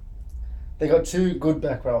out. They got 2 good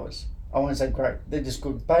back rowers. I won't say great. They're just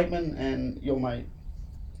good. Bateman and your mate,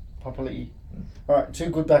 Papali'i. Alright, 2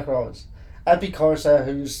 good back rowers. Api Coruscant,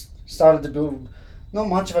 who's started to build not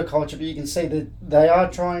much of a culture, but you can see that they are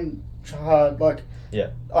trying hard. Like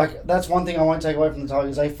that's one thing I won't take away from the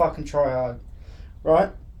Tigers. They fucking try hard, right?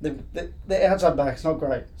 The outside back's not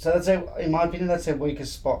great, so that's in my opinion, that's their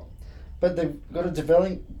weakest spot. But they've got a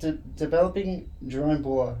developing Jerome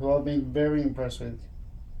Buller, who I've been very impressed with.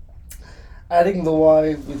 Adding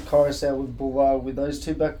Luai with Coruscant with Buller with those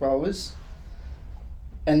 2 back rowers,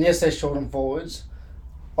 and yes, they're short on forwards.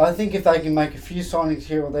 I think if they can make a few signings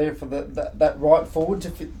here or there for that right forward to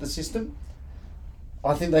fit the system,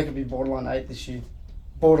 I think they could be borderline 8 this year.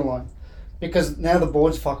 Borderline. Because now the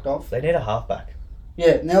board's fucked off. They need a halfback.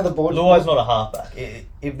 Yeah, now the board's... Luai's not a halfback.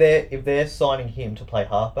 If they're signing him to play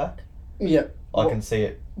halfback, yeah, I can see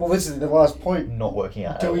it. Well, this is the last point. Not working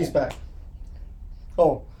out. Dewey's back.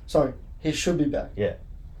 Oh, sorry. He should be back. Yeah.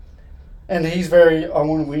 And he's very, I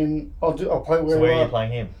want to win. I'll play where. So where are you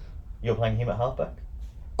playing him? You're playing him at halfback?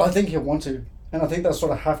 I think he'll want to. And I think they'll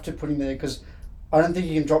sort of have to put him there because I don't think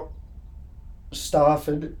you can drop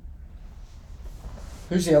Stafford.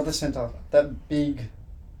 Who's the other centre? That big...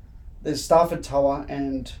 There's Stafford, Toa,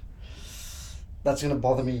 and... That's going to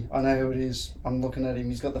bother me. I know who it is. I'm looking at him.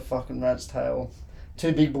 He's got the fucking rat's tail.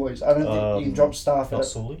 2 big boys. I don't think you can drop Stafford. Not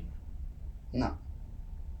Sully? No.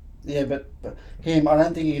 Yeah, but him, I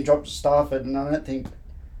don't think you can drop Stafford, and I don't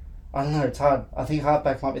know, it's hard. I think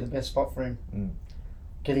halfback might be the best spot for him.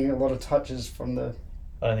 Getting a lot of touches from the...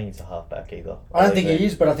 I don't think it's a halfback either. I don't think he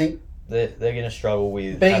is, but I think... They're going to struggle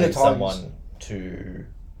with being having the someone to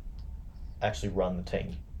actually run the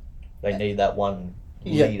team. They need that one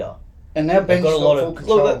leader. And now Ben's got a lot of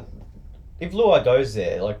control. Look, if Luai goes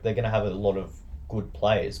there, like they're going to have a lot of good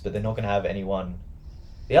players, but they're not going to have anyone...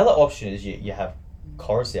 The other option is you have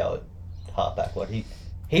Coruscant at halfback. Like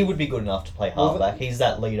he would be good enough to play halfback. He's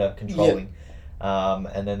that leader controlling. Yeah.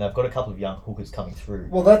 And then they've got a couple of young hookers coming through.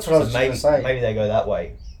 Well, that's what I was going to say. Maybe they go that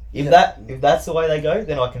way. If that's the way they go,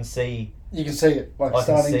 then I can see... You can see it. Like I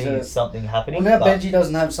starting can see to... something happening. Well, now Benji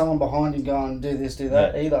doesn't have someone behind him going, do this, do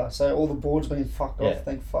that either. So all the board's been fucked off,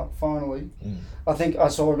 thank fuck, finally. I think I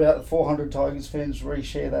saw about 400 Tigers fans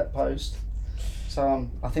reshare that post. So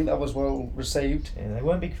I think that was well received. Yeah, they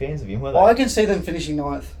weren't big fans of him, were they? I can see them finishing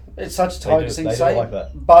 9th. It's such a Tigers thing to say. Like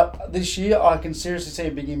that. But this year, I can seriously see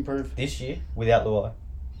a big improve. This year, without Luai?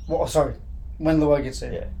 Well, sorry, when Luai gets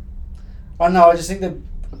there. Yeah. I know, I just think that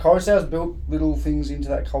Coruscant's built little things into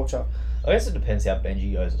that culture. I guess it depends how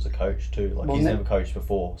Benji goes as a coach too. Like he's never coached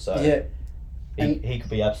before, so he could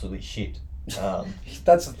be absolutely shit.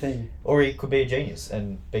 That's the thing. Or he could be a genius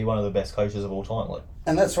and be one of the best coaches of all time. Like.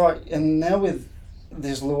 And that's right. And now with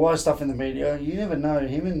this Luai stuff in the media, you never know.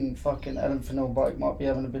 Him and fucking Adam Fennell Blake might be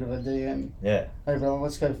having a bit of a DM. Yeah. Hey brother,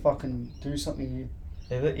 let's go fucking do something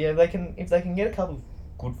here. Yeah, if they can get a couple of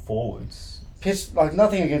good forwards.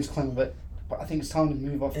 Nothing against Clemmer, but I think it's time to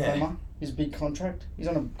move off Clemmer. His big contract. He's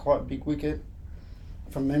on a quite big wicket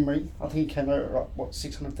from memory. I think he came out at, what,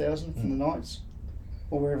 600,000 from the Knights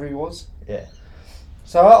or wherever he was. Yeah.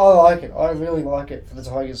 So I like it. I really like it for the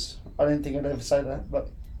Tigers. I don't think I'd ever say that,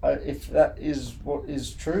 but if that is what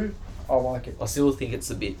is true, I like it. I still think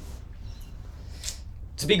it's a big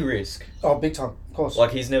risk. Oh, big time, of course.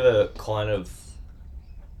 Like he's never kind of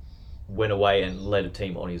went away and led a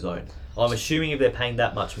team on his own. I'm assuming if they're paying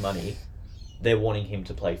that much money, they're wanting him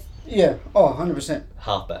to play. Yeah, 100%.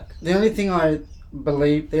 Halfback. The only reason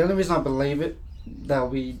I believe it, they'll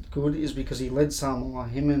be good is because he led Samoa,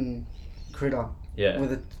 him and Critter. Yeah.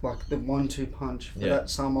 With the 1-2 punch for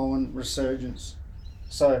that Samoan resurgence.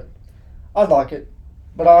 So, I like it,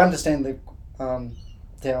 but I understand the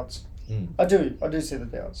doubts. I do see the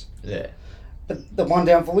doubts. Yeah. But the one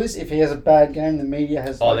downfall is if he has a bad game, the media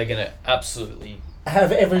has. They're gonna absolutely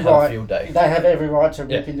have every have right. A field day. They have every right to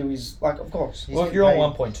rip into his of course. Well, if you're on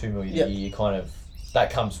 1.2 million a year, you kind of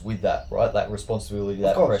that comes with that, right? That responsibility,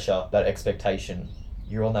 that pressure, that expectation.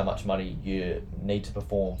 You're on that much money, you need to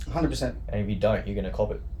perform. 100%. And if you don't, you're gonna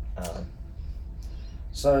cop it.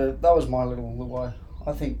 So that was my little Luai.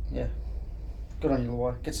 I think good on you,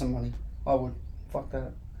 Luai. Get some money. I would. Fuck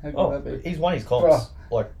that. How good would that be? He's won his comps.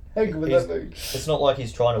 Like. How good would that be? It's not like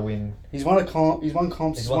he's trying to win. He's won He's won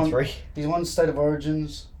comps. He's won 3. He's won State of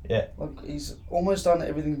Origins. Yeah. Like he's almost done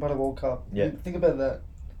everything but a World Cup. Yeah. Think about that.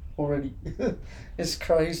 already. It's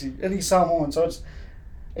crazy. And he's Samoan, so it's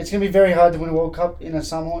going to be very hard to win a World Cup in a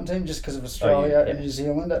Samoan team just because of Australia and New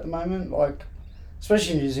Zealand at the moment. Like,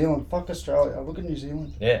 especially New Zealand. Fuck Australia. Look at New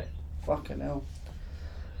Zealand. Yeah. Fucking hell.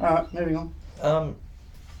 Alright, moving on.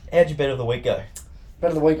 How'd your bet of the week go? Bet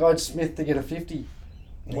of the week, I had Smith to get a 50.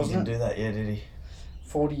 He Wasn't didn't do that, yeah, did he?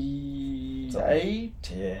 48?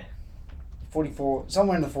 Yeah. 44,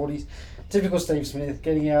 somewhere in the 40s. Typical Steve Smith,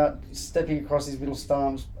 getting out, stepping across his middle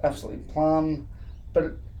stumps, absolutely plumb.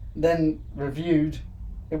 But then reviewed,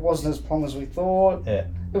 it wasn't as plumb as we thought. Yeah.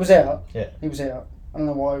 It was out. Yeah. He was out. I don't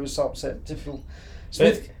know why he was so upset. Typical.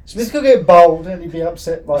 Smith could get bowled and he'd be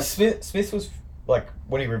upset. Like Smith was, like,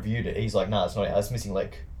 when he reviewed it, he's like, nah, it's not out, it's missing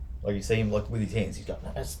leg. Like, you see him, like, with his hands, he's like,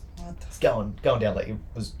 no, it's going down, like, it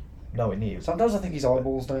was nowhere near. Sometimes I think his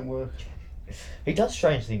eyeballs don't work. He does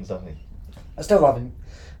strange things, doesn't he? I still love him.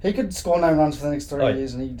 He could score no runs for the next 3 Oh,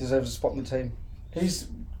 years and he deserves a spot in the team. He's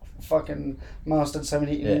fucking mastered so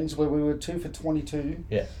many innings where we were 2 for 22.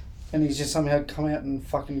 Yeah. And he's just somehow come out and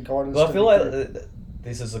fucking guided us. Well, I feel like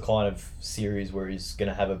this is the kind of series where he's going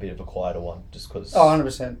to have a bit of a quieter one, just because... Oh,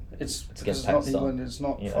 100%. It's because against it's not Pakistan. England, it's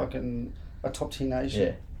not fucking a top tier nation.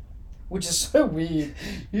 Yeah. Which is so weird.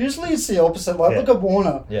 Usually it's the opposite. Like, look at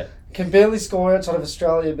Warner. Yeah. Can barely score outside of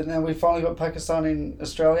Australia, but now we finally got Pakistan in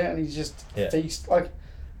Australia and he's just feast. Like,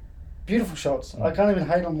 beautiful shots. I can't even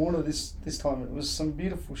hate on Warner this time. It was some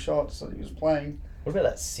beautiful shots that he was playing. What about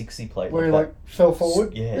that 60 play? Where he, fell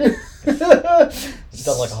forward? Yeah. He's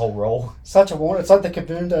done, like, a whole roll. Such a Warner. It's like the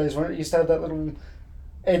Kaboom days when it used to have that little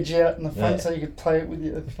edge out in the front so you could play it with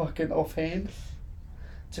your fucking offhand.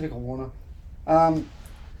 Typical Warner.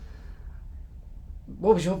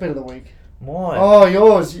 What was your bet of the week? Mine. Oh,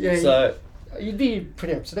 yours. Yeah. So you'd be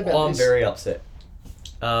pretty upset about this. I'm very upset.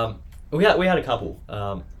 We had a couple.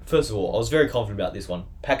 First of all, I was very confident about this one.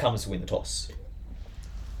 Pat Cummins to win the toss.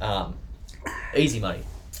 Easy money.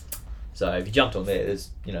 So if you jumped on there,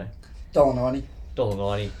 there's $1.90.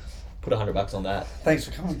 $1.90. Put $100 on that. Thanks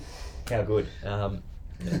for coming. How good.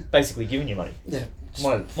 Basically giving you money. Yeah.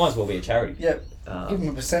 Might as well be a charity. Yeah. Give them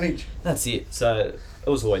a percentage. That's it. So it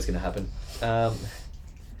was always going to happen.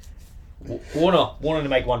 Warner to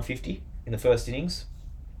make 150 in the first innings.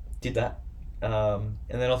 Did that. And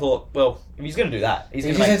then I thought, well, if he's going to do that, he's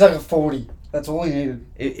going to make... He needs like a 40. That's all he needed.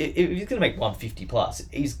 If he's going to make 150 plus,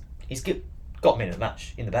 he's got men of the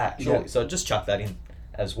match in the bag, surely. Yeah. So just chuck that in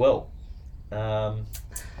as well.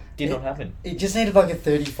 Did not happen. It just needed like a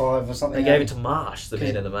 35 or something. They gave it to Marsh, the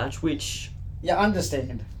man of the match, which... Yeah, I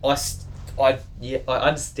understand. I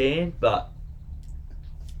understand, but...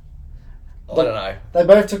 I don't know. They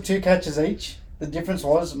both took 2 catches each. The difference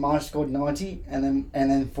was Marsh scored 90 and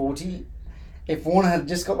then 40. If Warner had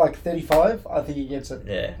just got like 35, I think he gets it.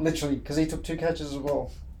 Yeah. Literally, because he took 2 catches as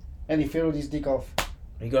well. And he fielded his dick off.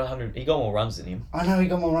 He got 100. He got more runs than him. I know he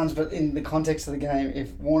got more runs, but in the context of the game,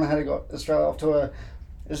 if Warner had got Australia off to a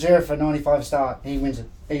 0 for 95 start, he wins it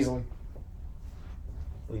easily.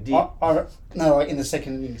 Well, he did. No, like in the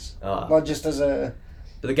second innings. Like just as a...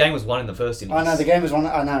 But the game was won in the first innings. I know, the game was won.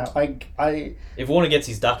 I know. If Warner gets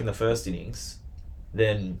his duck in the first innings,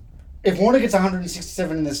 then... If Warner gets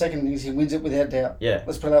 167 in the second innings, he wins it without doubt. Yeah.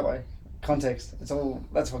 Let's put it that way. Context.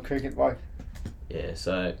 That's what cricket like. Yeah,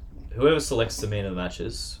 so whoever selects the man of the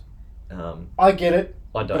matches... I get it.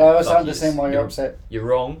 I don't. But I also understand why you're upset. You're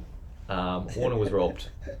wrong. Warner was robbed.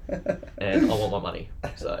 And I want my money.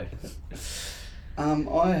 So...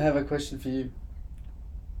 I have a question for you.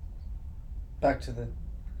 Back to the...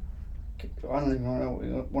 I don't even know what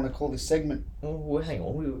we want to call this segment. Well, hang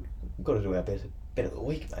on. We've got to do our bet of the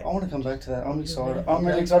week, mate. I want to come back to that. I'm excited. I'm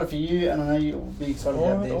really excited for you, and I know you'll be excited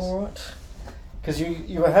about this. All right. Because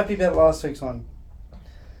you were happy about last week's one.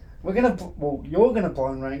 You're going to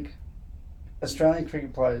blind rank Australian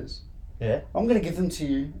cricket players. Yeah. I'm going to give them to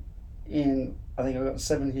you in, I think I've got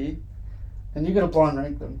 7 here, and you're going to blind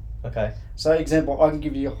rank them. Okay. So, example, I can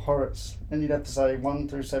give you Horace, and you'd have to say 1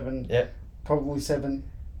 through 7. Yeah. Probably 7.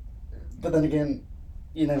 But then again,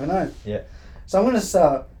 you never know. Yeah. So I'm going to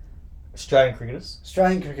start Australian cricketers.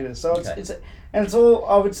 So it's all,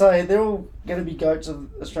 I would say, they're all going to be goats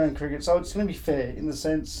of Australian cricket. So it's going to be fair in the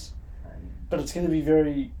sense, but it's going to be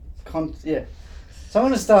very, So I'm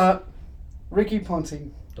going to start Ricky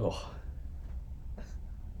Ponting. Oh.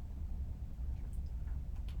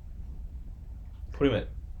 Put him at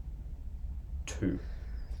 2.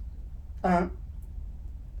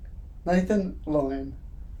 Nathan Lyon.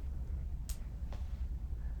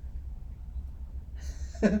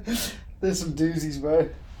 There's some doozies, bro.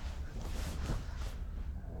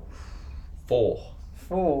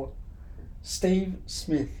 4. Steve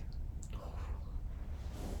Smith.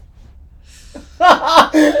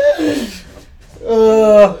 This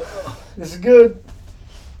is good.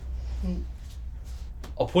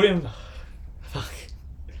 I'll put him. Fuck.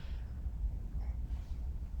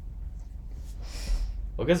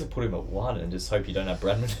 I guess I'll put him at 1 and just hope you don't have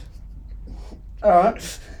Bradman.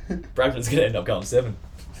 Alright. Bradman's going to end up going 7.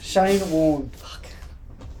 Shane Warne. Fuck.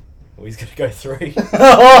 Well, he's going to go 3.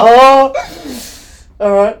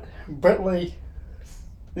 Alright. Brett Lee.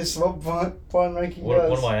 This is what blind ranking What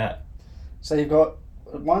does. am I at? So you've got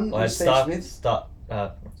 1 I had with Steve Smith. Stark.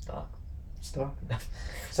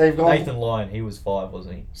 So you've got Nathan Lyon, he was 5,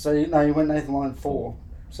 wasn't he? So you went Nathan Lyon 4.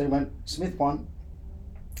 So you went Smith 1,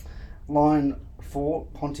 Lyon 4,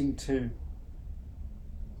 Ponting 2,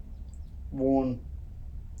 Warne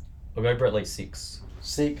I'll go Brett Lee 6.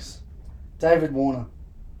 6, David Warner,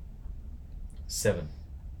 7.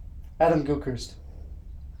 Adam Gilchrist.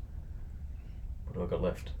 What do I got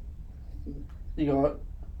left? You got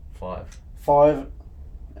 5. 5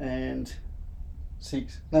 and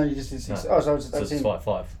 6. No, you just did 6. No. Oh, so So that's it's him.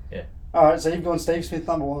 5. Yeah. Alright, so you've gone Steve Smith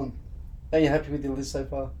number 1. Are you happy with your list so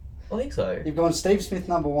far? I think so. You've gone Steve Smith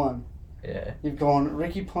number 1. Yeah. You've gone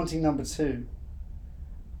Ricky Ponting number 2.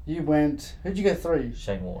 You went... Who'd you go 3?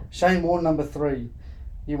 Shane Warne. Shane Warne number 3.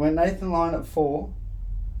 You went Nathan Lyon at 4.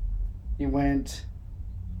 You went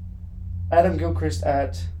Adam Gilchrist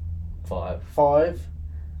at 5. 5.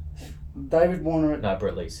 David Warner at... No,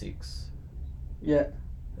 Brett Lee 6. Yeah,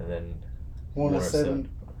 And then Warner Warner at 7.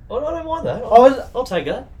 Oh, I don't mind that. I I'll take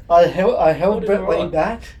that. held I'll do Brett Lee alright.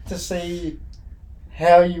 back to see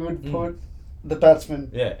how you would put the batsman.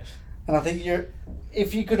 Yeah. And I think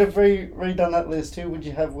if you could have redone that list, who would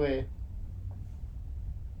you have where?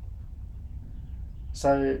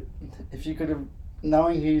 So, if you could have,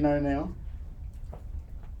 knowing who you know now,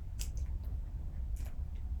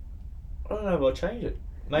 I don't know if I'll change it.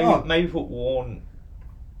 Maybe Oh. maybe put Warne.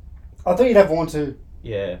 I thought you'd have Warne too.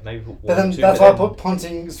 Yeah, maybe put Warne But then 2. that's why I put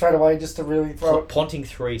Ponting straight away just to really throw it. Ponting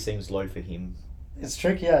 3 seems low for him. It's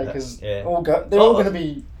tricky, yeah, because Yeah. they're all going to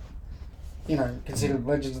be, considered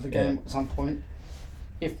legends of the game Yeah. at some point,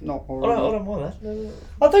 if not I already. don't mind that. No.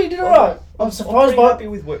 I thought you did alright. I'm I'm surprised pretty by happy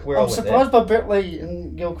with where I I'm went surprised by Brett Lee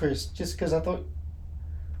and Gilchrist, just because I thought,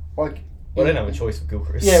 like, there. Well, I didn't have a choice with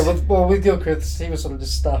Gilchrist. yeah, with Gilchrist, he was sort of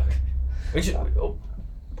just stuck. Which I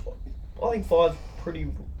think 5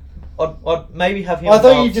 pretty. I'd maybe have him. I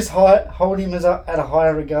thought above, you just hold him at a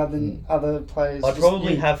higher regard than other players. I'd Just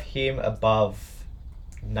probably you. have him above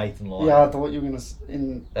Nathan Lyon. Yeah, I thought you were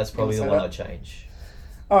gonna. That's probably the say one that. I'd change.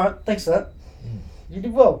 All right, thanks for that. You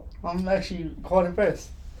did well. I'm actually quite impressed.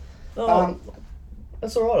 Oh,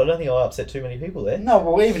 that's all right. I don't think I upset too many people there. No,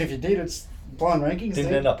 well, even if you did, it's blind rankings. Didn't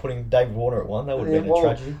dude. end up putting David Warner at 1. That would have Yeah, been well,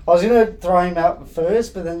 a tragedy. I was gonna throw him out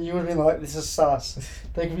first, but then you would have been like, "This is sus.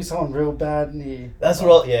 There could be someone real bad in here." That's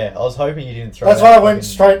what. I was hoping you didn't throw. That's out why I went fucking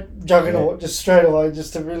straight juggernaut, just straight away,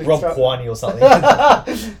 just to really Rob throw. Quiney or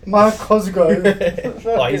something. Mark Cosgrove.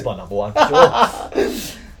 Oh, he's my number 1 for sure.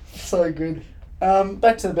 So good.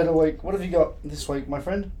 Back to the better week. What have you got this week, my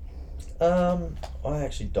friend? I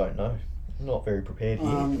actually don't know. I'm not very prepared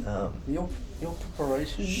here. Your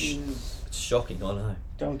preparation is It's shocking. I know.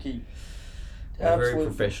 donkey. We're a very Absolute-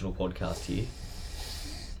 professional podcast here.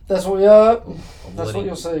 That's what we are. I'm That's letting- what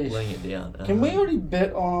you'll see. Letting it down. Can we already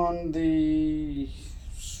bet on the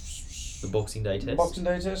Boxing Day test? Boxing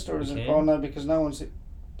Day test, or is We it? can. Oh no, because no one's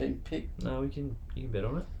been picked. No, we can. You can bet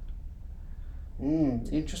on it.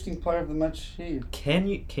 Interesting player of the match here. Can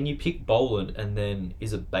you pick Boland and then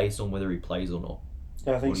is it based on whether he plays or not?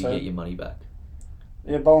 Yeah, I Or think do you so. get your money back?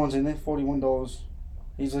 Yeah, Boland's in there, $41.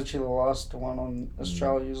 He's literally the last one on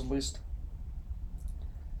Australia's list.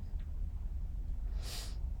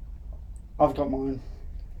 I've got mine.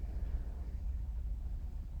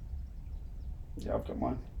 Yeah, I've got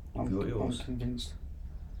mine. I'm yours. convinced.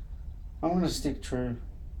 I'm gonna stick true.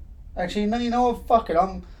 Actually, no, you know what? Fuck it.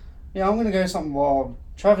 I'm gonna go something wild.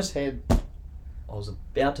 Travis Head. I was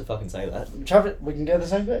about to fucking say that. We can go the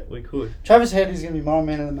same bet. We could. Travis Head is gonna be my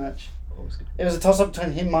man of the match. I was good. It was a toss up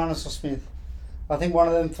between him, Marnus, or Smith. I think one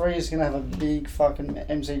of them three is gonna have a big fucking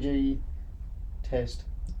MCG test.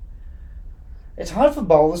 It's hard for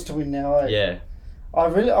bowlers to win now. Yeah.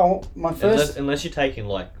 My first. Unless you're taking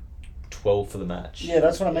like 12 for the match. Yeah,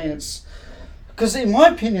 that's what I mean. It's because in my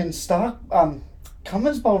opinion,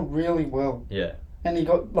 Cummins bowled really well, Yeah. and he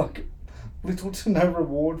got like little to no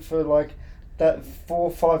reward for like that 4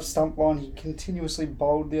 or 5 stump line he continuously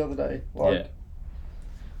bowled the other day. Yeah.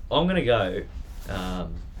 I'm gonna go.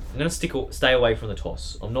 I'm gonna stay away from the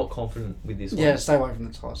toss. I'm not confident with this one. Yeah, stay away from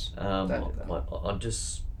the toss.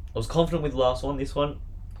 I was confident with the last one. This one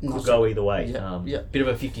could Not go so- either way. Yeah, yeah. Bit of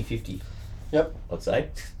a 50-50. Yep. I'd say.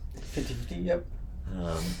 50-50, yep.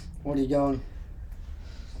 What are you going?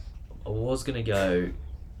 I was gonna go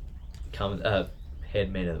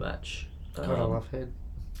head man of the match. God, I love Head.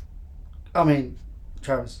 I mean,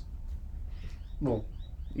 Travis. Well,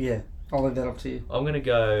 yeah, I'll leave that up to you. I'm gonna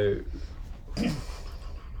go.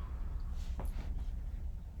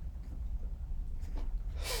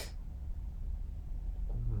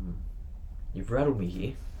 You've rattled me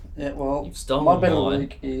here. Yeah, well, You've stolen my bet of the mine.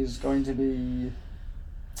 week is going to be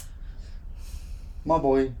my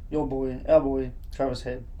boy, your boy, our boy, Travis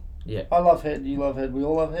Head. Yeah. I love Head, you love Head, we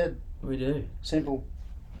all love Head. We do. Simple.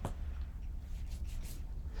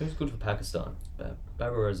 Who's good for Pakistan?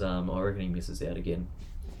 Babar Azam, I reckon he misses out again.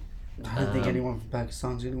 I don't think anyone from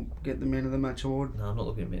Pakistan's going to get the Man of the Match award. No, I'm not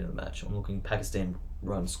looking at man of the match. I'm looking Pakistan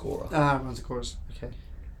run scorer. Runs of course. Okay.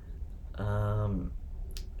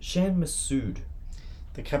 Shan Masood.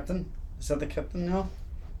 The captain? Is that the captain now?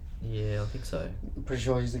 Yeah, I think so. I'm pretty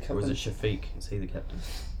sure he's the captain. Or is it Shafiq? Is he the captain?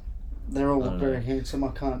 They're all I don't very know. handsome. I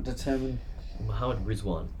can't determine. Mohammed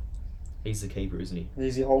Rizwan. He's the keeper, isn't he?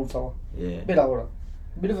 He's the old fella. Yeah. Bit older.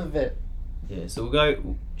 Bit of a vet. Yeah, so we'll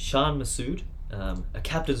go Shan Masood. A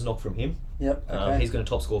captain's knock from him. Yep. Okay. He's going to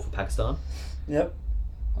top score for Pakistan. Yep.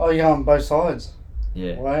 Oh, you're on both sides.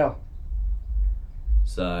 Yeah. Wow.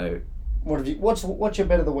 So What have you? What's your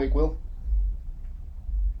bet of the week, Will?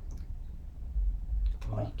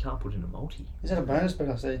 you can't put in a multi. Is that a bonus bet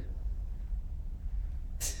I see?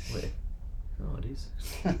 Where? Oh, it is.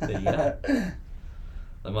 There you go.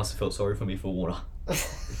 They must have felt sorry for me for water.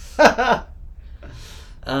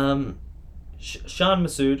 Shan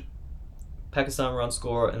Masood, Pakistan run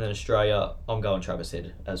scorer, and then Australia. I'm going Travis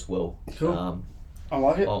Head as well. Cool. I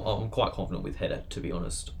like it. I'm quite confident with Header, to be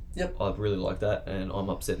honest. Yep. I really like that, and I'm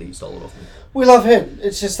upset that you stole it off me. We love Head.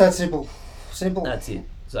 It's just that simple. Simple. That's it.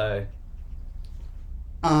 So,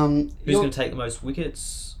 Who's who's going to take the most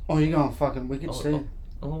wickets? Oh, you're going fucking wickets too.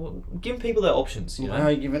 Give people their options, you know. How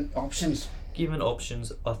are you giving options? Given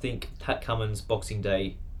options, I think Pat Cummins, Boxing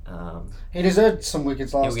Day, He deserved some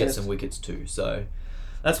wickets last he'll get test. some wickets too. So,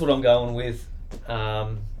 that's what I'm going with.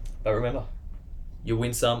 But remember, you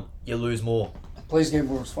win some, you lose more. Please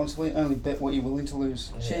gamble responsibly. Only bet what you're willing to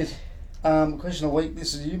lose. Yeah. Cheers. Question of the week.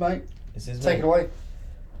 This is you, mate. This is Take me. it away.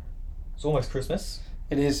 It's almost Christmas.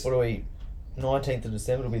 It is. What are we? 19th of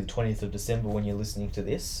December. It'll be the 20th of December when you're listening to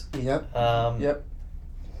this. Yep. Yep.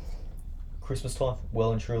 Christmas time,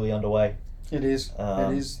 well and truly underway. It is.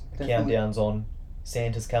 It is. Definitely. Countdown's on.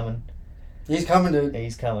 Santa's coming. He's coming, dude.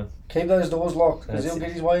 He's coming. Keep those doors locked because That's he'll it.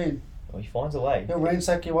 get his way in. Well, he finds a way. He'll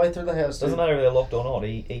ransack your way through the house. Doesn't dude. matter if they're locked or not.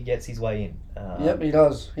 He gets his way in. Yep, he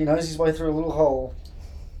does. He knows his way through a little hole.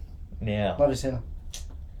 Now, Love his Santa.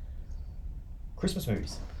 Christmas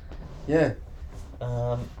movies. Yeah.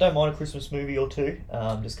 Don't mind a Christmas movie or two.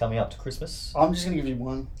 Just coming up to Christmas. I'm just gonna give you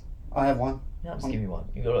one. I have one. No, just give me one.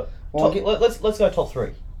 You got it. Well, Let's go top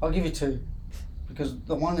three. I'll give you two, because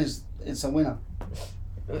the one it's a winner.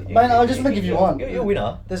 Man, I'll just give you one. You're a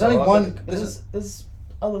winner. There's only one. There's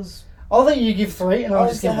others. I'll let you give three, and I'll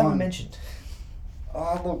just I give haven't one. mentioned.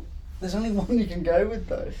 Oh look, there's only one you can go with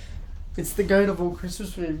though. It's the goat of all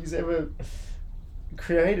Christmas movies ever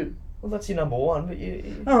created. Well, that's your number one, but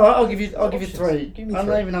you All right, I'll give you Options. three. Give me I three.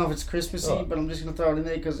 don't even know if it's Christmassy, Right. but I'm just gonna throw it in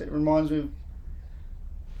there because it reminds me of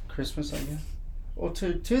Christmas, I guess. Or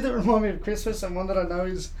two that remind me of Christmas, and one that I know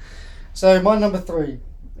is. So my number three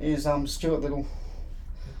is Stuart Little.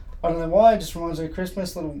 I don't know why, it just reminds me of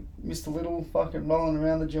Christmas. Little Mr. Little fucking rolling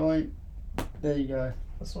around the joint. There you go.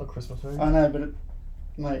 That's not a Christmas movie. I know, but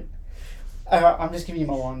mate. Alright, I'm just giving you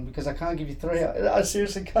my one because I can't give you three. I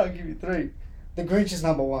seriously can't give you three. The Grinch is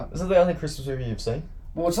number one. Is that the only Christmas movie you've seen?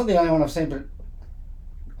 Well, it's not the only one I've seen, but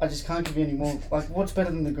I just can't give you any more. Like, what's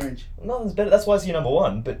better than The Grinch? Nothing's better. That's why it's your number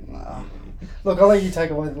one. But Look, I'll let you take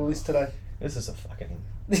away the list today. this is a fucking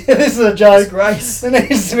This is a joke. disgrace. There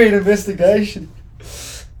needs to be an investigation.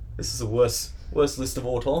 This is the worst list of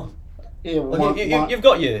all time. Yeah, Like, you've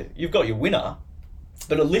got your winner,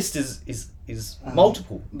 but a list is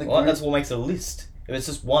multiple. the Right? Grinch- That's what makes it a list. If it's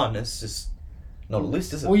just one, it's just not a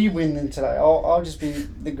list, is it? Will you win then today? I'll just be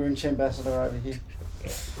the Grinch ambassador over here.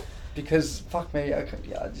 Because fuck me,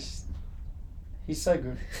 he's so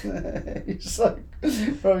good. he's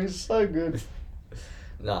so good.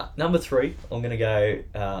 Nah, number three, I'm gonna go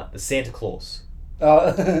the Santa Claus,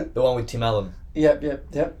 Uh, the one with Tim Allen. yep.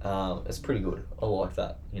 It's pretty good. I like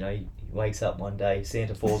that. You know, he wakes up one day,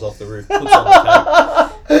 Santa falls off the roof, puts on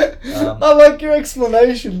the coat, I like your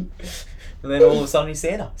explanation. and then all of a sudden he's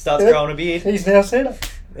Santa. Starts Yep. growing a beard. He's now Santa.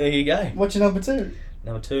 There you go. What's your number two?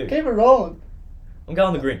 Number two, Keep it rolling. I'm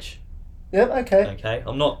going the Grinch. Yep, okay. Okay,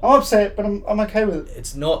 I'm not. I'm upset, but I'm okay with it.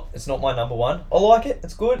 It's not my number one. I like it.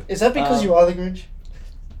 It's good. Is that because you are the Grinch?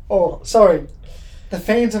 Oh, sorry. The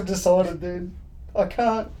fans have decided, dude. I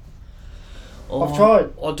can't. I've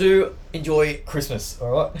tried. I do enjoy Christmas,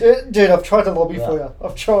 alright? Dude, I've tried to lobby Yeah. for you.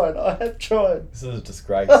 I've tried. I have tried. This is a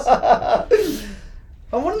disgrace. I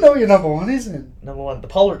want to know what your number one is then. Number 1, The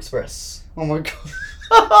Polar Express. Oh my god.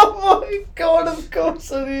 Oh my god, of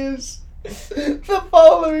course it is. The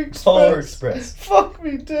Polar Express. Polar Express. Fuck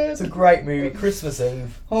me, dude. It's a great movie, Christmas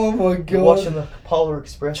Eve. Oh my god. You're watching the Polar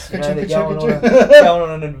Express, you know, they're going Chugga. going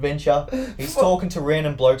on an adventure. He's talking to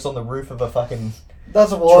random blokes on the roof of a fucking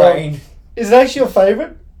That's a wild. train. Is it actually your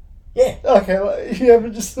favourite? Yeah, Okay, like, you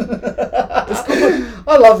haven't just. good.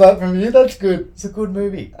 I love that from you. That's good. it's a good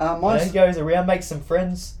movie. Mine's- He goes around, makes some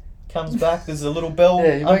friends, comes back, there's a little bell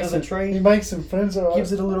Yeah, he under makes the it, tree, He makes some friends, alright.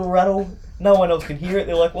 gives it a little rattle. No one else can hear it.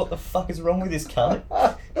 They're like, what the fuck is wrong with this cunt?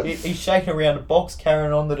 He's shaking around a box,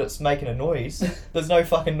 carrying on that it's making a noise. There's no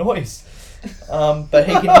fucking noise. But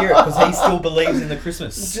he can hear it because he still believes in the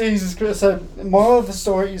Christmas. Jesus Christ. So, moral of the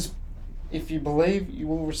story is, if you believe, you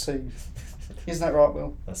will receive. Isn't that right,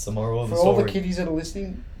 Will? That's the moral of For the all story. the kiddies that are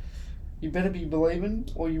listening, you better be believing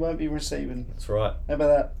or you won't be receiving. That's right. How about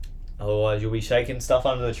that? Otherwise, you'll be shaking stuff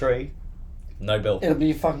under the tree. No bell. It'll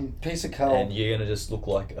be a fucking piece of coal. And you're going to just look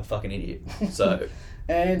like a fucking idiot. So,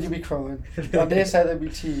 And you'll be crying. I dare say there'll be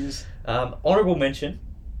tears. honourable mention,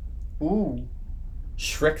 Ooh.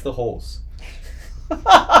 Shrek the Horse.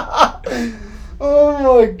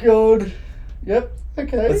 Oh my god. Yep.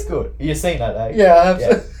 Okay. It's good. You've seen that, eh? Yeah, I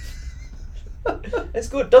have. It's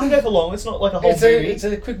good. Doesn't go for long. It's not like a whole It's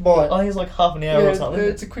movie. a quick bite. I think it's like half an hour Yeah, or something.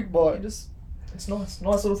 it's a quick You bite. just, it's nice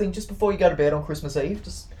little thing just before you go to bed on Christmas Eve.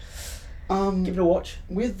 Just give it a watch.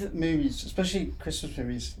 With movies, especially Christmas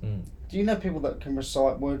movies, Mm. do you know people that can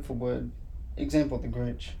recite word for word? Example, The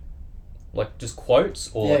Grinch. Like just quotes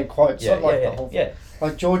or Yeah, quotes. yeah, Not like yeah, the whole yeah.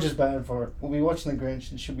 Like, George is bad for it. We'll be watching The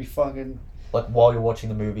Grinch and she'll be fucking... Like while you're watching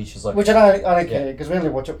the movie, she's like, Which I don't Yeah. care, because we only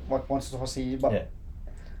watch it like once or twice a year, but... Yeah.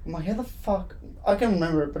 I'm like, how the fuck... I can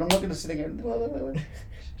remember it, but I'm not going to sit there and go...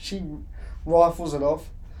 She rifles it off.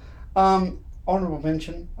 Honourable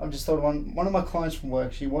mention, I've just thought of one of my clients from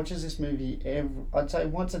work, she watches this movie I'd say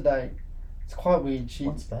once a day. It's quite weird.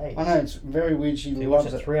 once a day. I know, it's very weird. She So you watch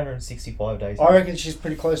loves it it. 365 days. I reckon she's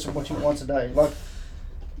pretty close to watching it once a day. Like,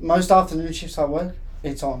 most afternoon shifts I work,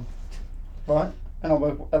 it's on. Right? And I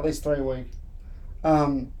work at least 3 a week.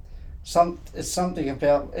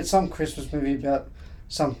 It's some Christmas movie about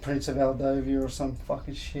some Prince of Aldovia or some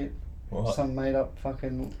fucking shit. Right. Some made up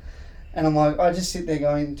fucking... And I'm like, I just sit there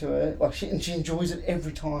going to her, like, she enjoys it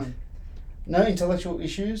every time. No intellectual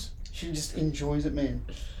issues, she just enjoys it, man.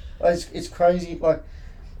 It's crazy, like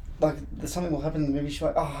something will happen in the movie, she's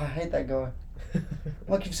like, oh, I hate that guy.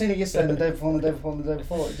 Like, you've seen it yesterday, and the day before, and the day before, and the day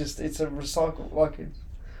before. It's a recycle, like,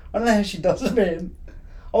 I don't know how she does it, man.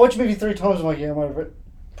 I watch a movie 3 times, I'm like, yeah, I'm over it.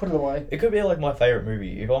 Put it away. It could be like my favourite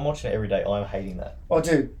movie. If I'm watching it every day, I'm hating that. Oh,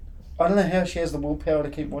 dude, I don't know how she has the willpower to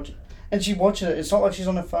keep watching. And she watches it. It's not like she's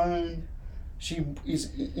on her phone. She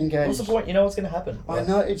is engaged. What's the point? You know what's going to happen. I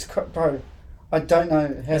know, bro. I don't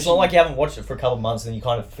know how It's not like you haven't watched it for a couple of months and then you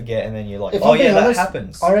kind of forget and then you're like, If oh I'm being yeah, that honest,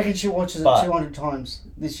 happens. I reckon she watches it But- 200 times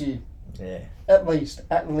this year. Yeah. At least.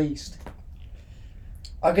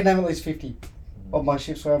 I could name at least 50 of my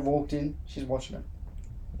shifts where I've walked in, she's watching it.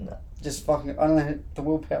 No. Just fucking, I don't know, the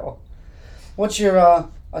willpower. What's your,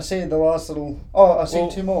 I see the last little, I see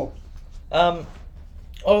 2 more. I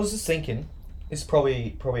was just thinking, it's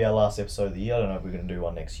probably our last episode of the year. I don't know if we're going to do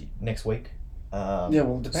one next week. Yeah,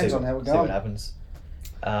 well, it depends on how we're See what going. happens.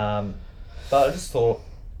 But I just thought,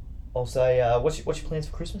 I'll say, what's your plans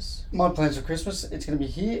for Christmas? My plans for Christmas, it's going to be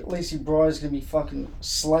here. Lacey Bry's going to be fucking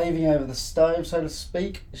slaving over the stove, so to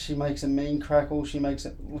speak. She makes a mean crackle. She makes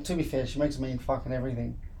it, well, to be fair, she makes a mean fucking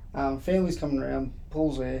everything. Family's coming around,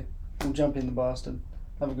 Paul's there. We'll jump in the bastard.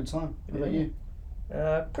 Have a good time. What about you?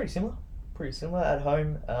 Pretty similar. At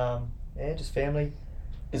home. Yeah, just family.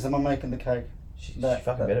 Is the mum making the cake? She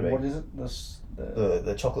fucking better be. What is it?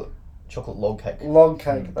 The chocolate log cake. Log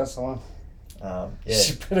cake, that's the one. Yeah.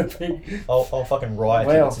 She better be. I'll fucking riot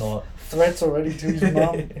Wow. if it's not. Threats already to his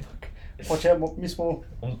mum. Watch out, Miss Moore.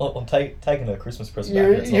 I'm taking a Christmas present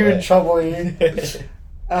You're, back. you're in trouble here.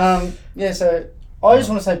 Yeah, so I just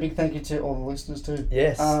want to say a big thank you to all the listeners too.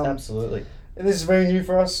 Yes, absolutely. This is very new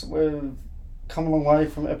for us. We've come a long way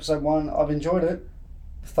from episode 1. I've enjoyed it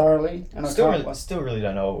thoroughly, and I Still really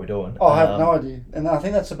don't know what we're doing. I have no idea, and I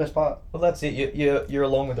think that's the best part. Well, that's it. You're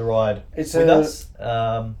along with the ride It's with us.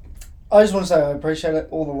 I just want to say I appreciate it.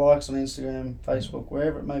 All the likes on Instagram, Facebook,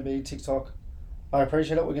 wherever it may be, TikTok. I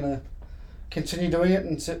appreciate it. We're gonna continue doing it,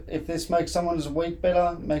 and if this makes someone's week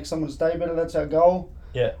better, makes someone's day better, that's our goal.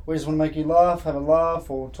 Yeah. We just want to make you laugh, have a laugh,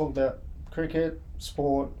 or talk about cricket,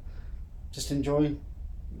 sport, just enjoy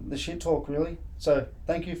the shit talk, really. So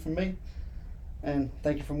thank you from me, and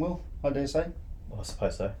thank you from Will, I dare say. Well, I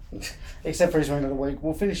suppose so. Except for his win of the week.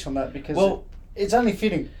 We'll finish on that because Well, it's only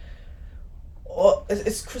fitting. oh,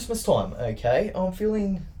 it's Christmas time, okay? I'm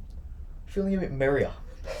feeling a bit merrier.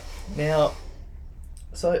 Now,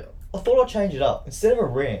 so I thought I'd change it up. Instead of a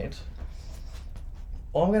rant,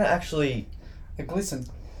 I'm going to actually A glisten.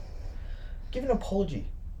 give an apology.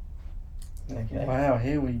 Okay. Wow,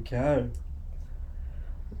 here we go.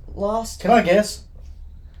 Last Can I guess?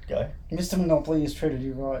 Go. Mr. Monopoly has treated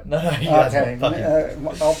you right. No, you Okay,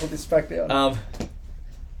 fucking. I'll put this back down.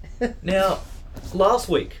 Now, last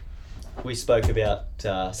week we spoke about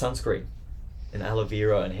sunscreen and aloe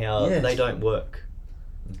vera and how Yes. they don't work.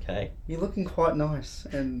 Okay. You're looking quite nice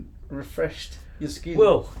and refreshed. Your skin.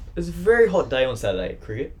 Well, it was a very hot day on Saturday at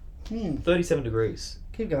cricket. 37 degrees.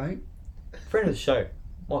 Keep going. Friend of the show,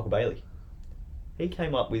 Michael Bailey. He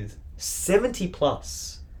came up with 70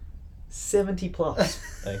 plus. 70 plus.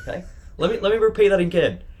 Okay. Let me repeat that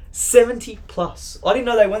again. 70 plus. I didn't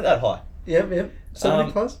know they went that high. Yep.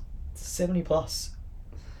 70 plus? 70 plus.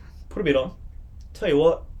 Put a bit on. Tell you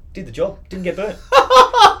what, did the job. Didn't get burnt.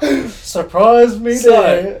 Surprise me So,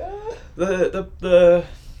 there. The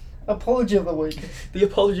Apology of the week. the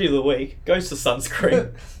apology of the week goes to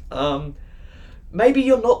sunscreen. Maybe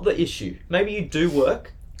you're not the issue. Maybe you do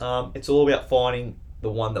work. It's all about finding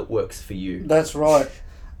the one that works for you. That's right.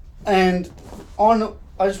 And I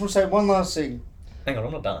just want to say one last thing Hang on,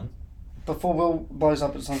 I'm not done. before Will blows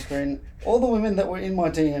up at sunscreen. All the women that were in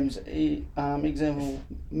my DMs, example,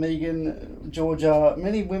 Megan, Georgia,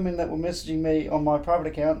 many women that were messaging me on my private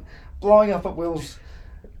account, blowing up at Will's,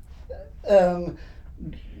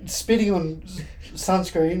 spitting on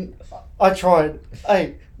sunscreen. I tried.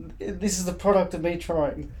 Hey, this is the product of me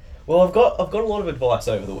trying. Well, I've got a lot of advice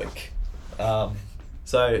over the week.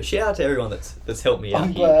 So shout out to everyone that's helped me out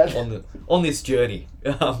I'm here glad. on this journey.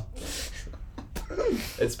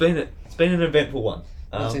 It's been an eventful one.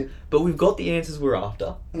 That's it. But we've got the answers we're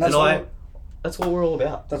after, And that's that's what we're all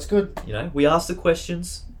about. That's good. You know, we ask the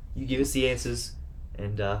questions, you give us the answers,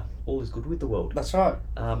 and all is good with the world. That's right.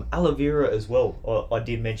 Aloe vera as well. I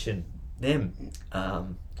did mention them.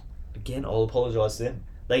 Again, I'll apologise to them.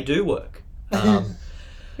 They do work.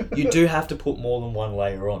 You do have to put more than one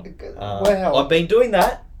layer on. Wow. I've been doing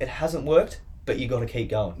that. It hasn't worked, but you got to keep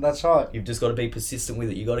going. That's right. You've just got to be persistent with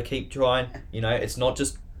it. You got to keep trying. You know, it's not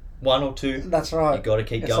just one or two. That's right. You got to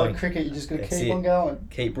keep It's going. like cricket. You just got to That's keep it. on going.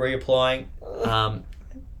 Keep reapplying, and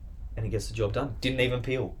it gets the job done. Didn't even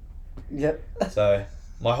peel. Yep. So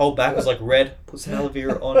my whole back was like red. Put some aloe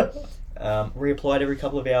vera on. Reapplied every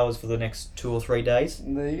couple of hours for the next 2 or 3 days.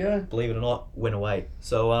 There you go. Believe it or not, went away.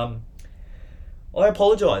 So I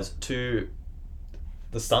apologise to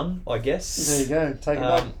the sun, I guess. There you go. Take it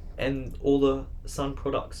back. And all the sun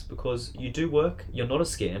products, because you do work. You're not a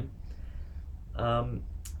scam.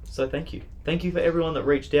 So thank you. Thank you for everyone that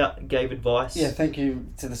reached out and gave advice. Yeah, thank you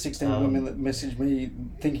to the 16 women that messaged me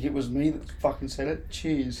thinking it was me that fucking said it.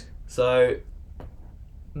 Cheers. So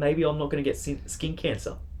maybe I'm not going to get skin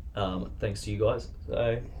cancer, thanks to you guys.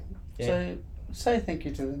 So yeah. So say thank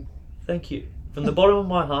you to them. Thank you. From the bottom of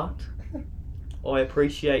my heart, I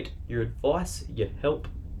appreciate your advice, your help,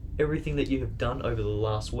 everything that you have done over the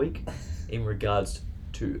last week in regards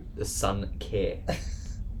to the sun care.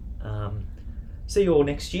 See you all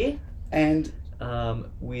next year. And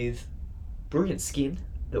with brilliant skin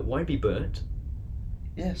that won't be burnt.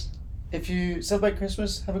 yes, if you celebrate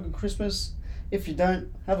Christmas, have a good Christmas. If you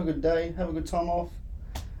don't, have a good day, have a good time off.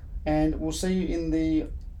 And we'll see you in the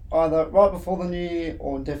either right before the New Year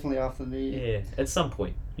or definitely after the New Year. Yeah, at some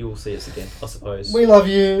point you will see us again, I suppose. We love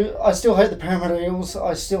you. I still hate the Parramatta Eels.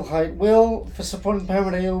 I still hate Will for supporting the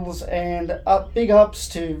Parramatta Eels. And big ups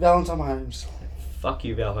to Valentine Holmes. Fuck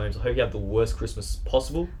you, Val Holmes. I hope you have the worst Christmas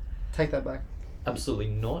possible. Take that back. Absolutely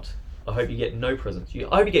not. I hope you get no presents.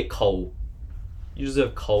 I hope you get coal. You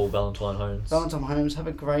deserve coal, Valentine Holmes. Valentine Holmes, have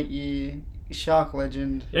a great year. Shark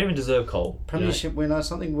legend. You don't even deserve coal. Premiership winner.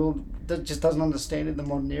 Something Will that just doesn't understand in the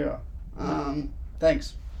modern era.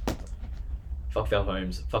 Thanks. Fuck Val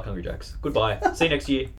Holmes. Fuck Hungry Jacks. Goodbye. See you next year.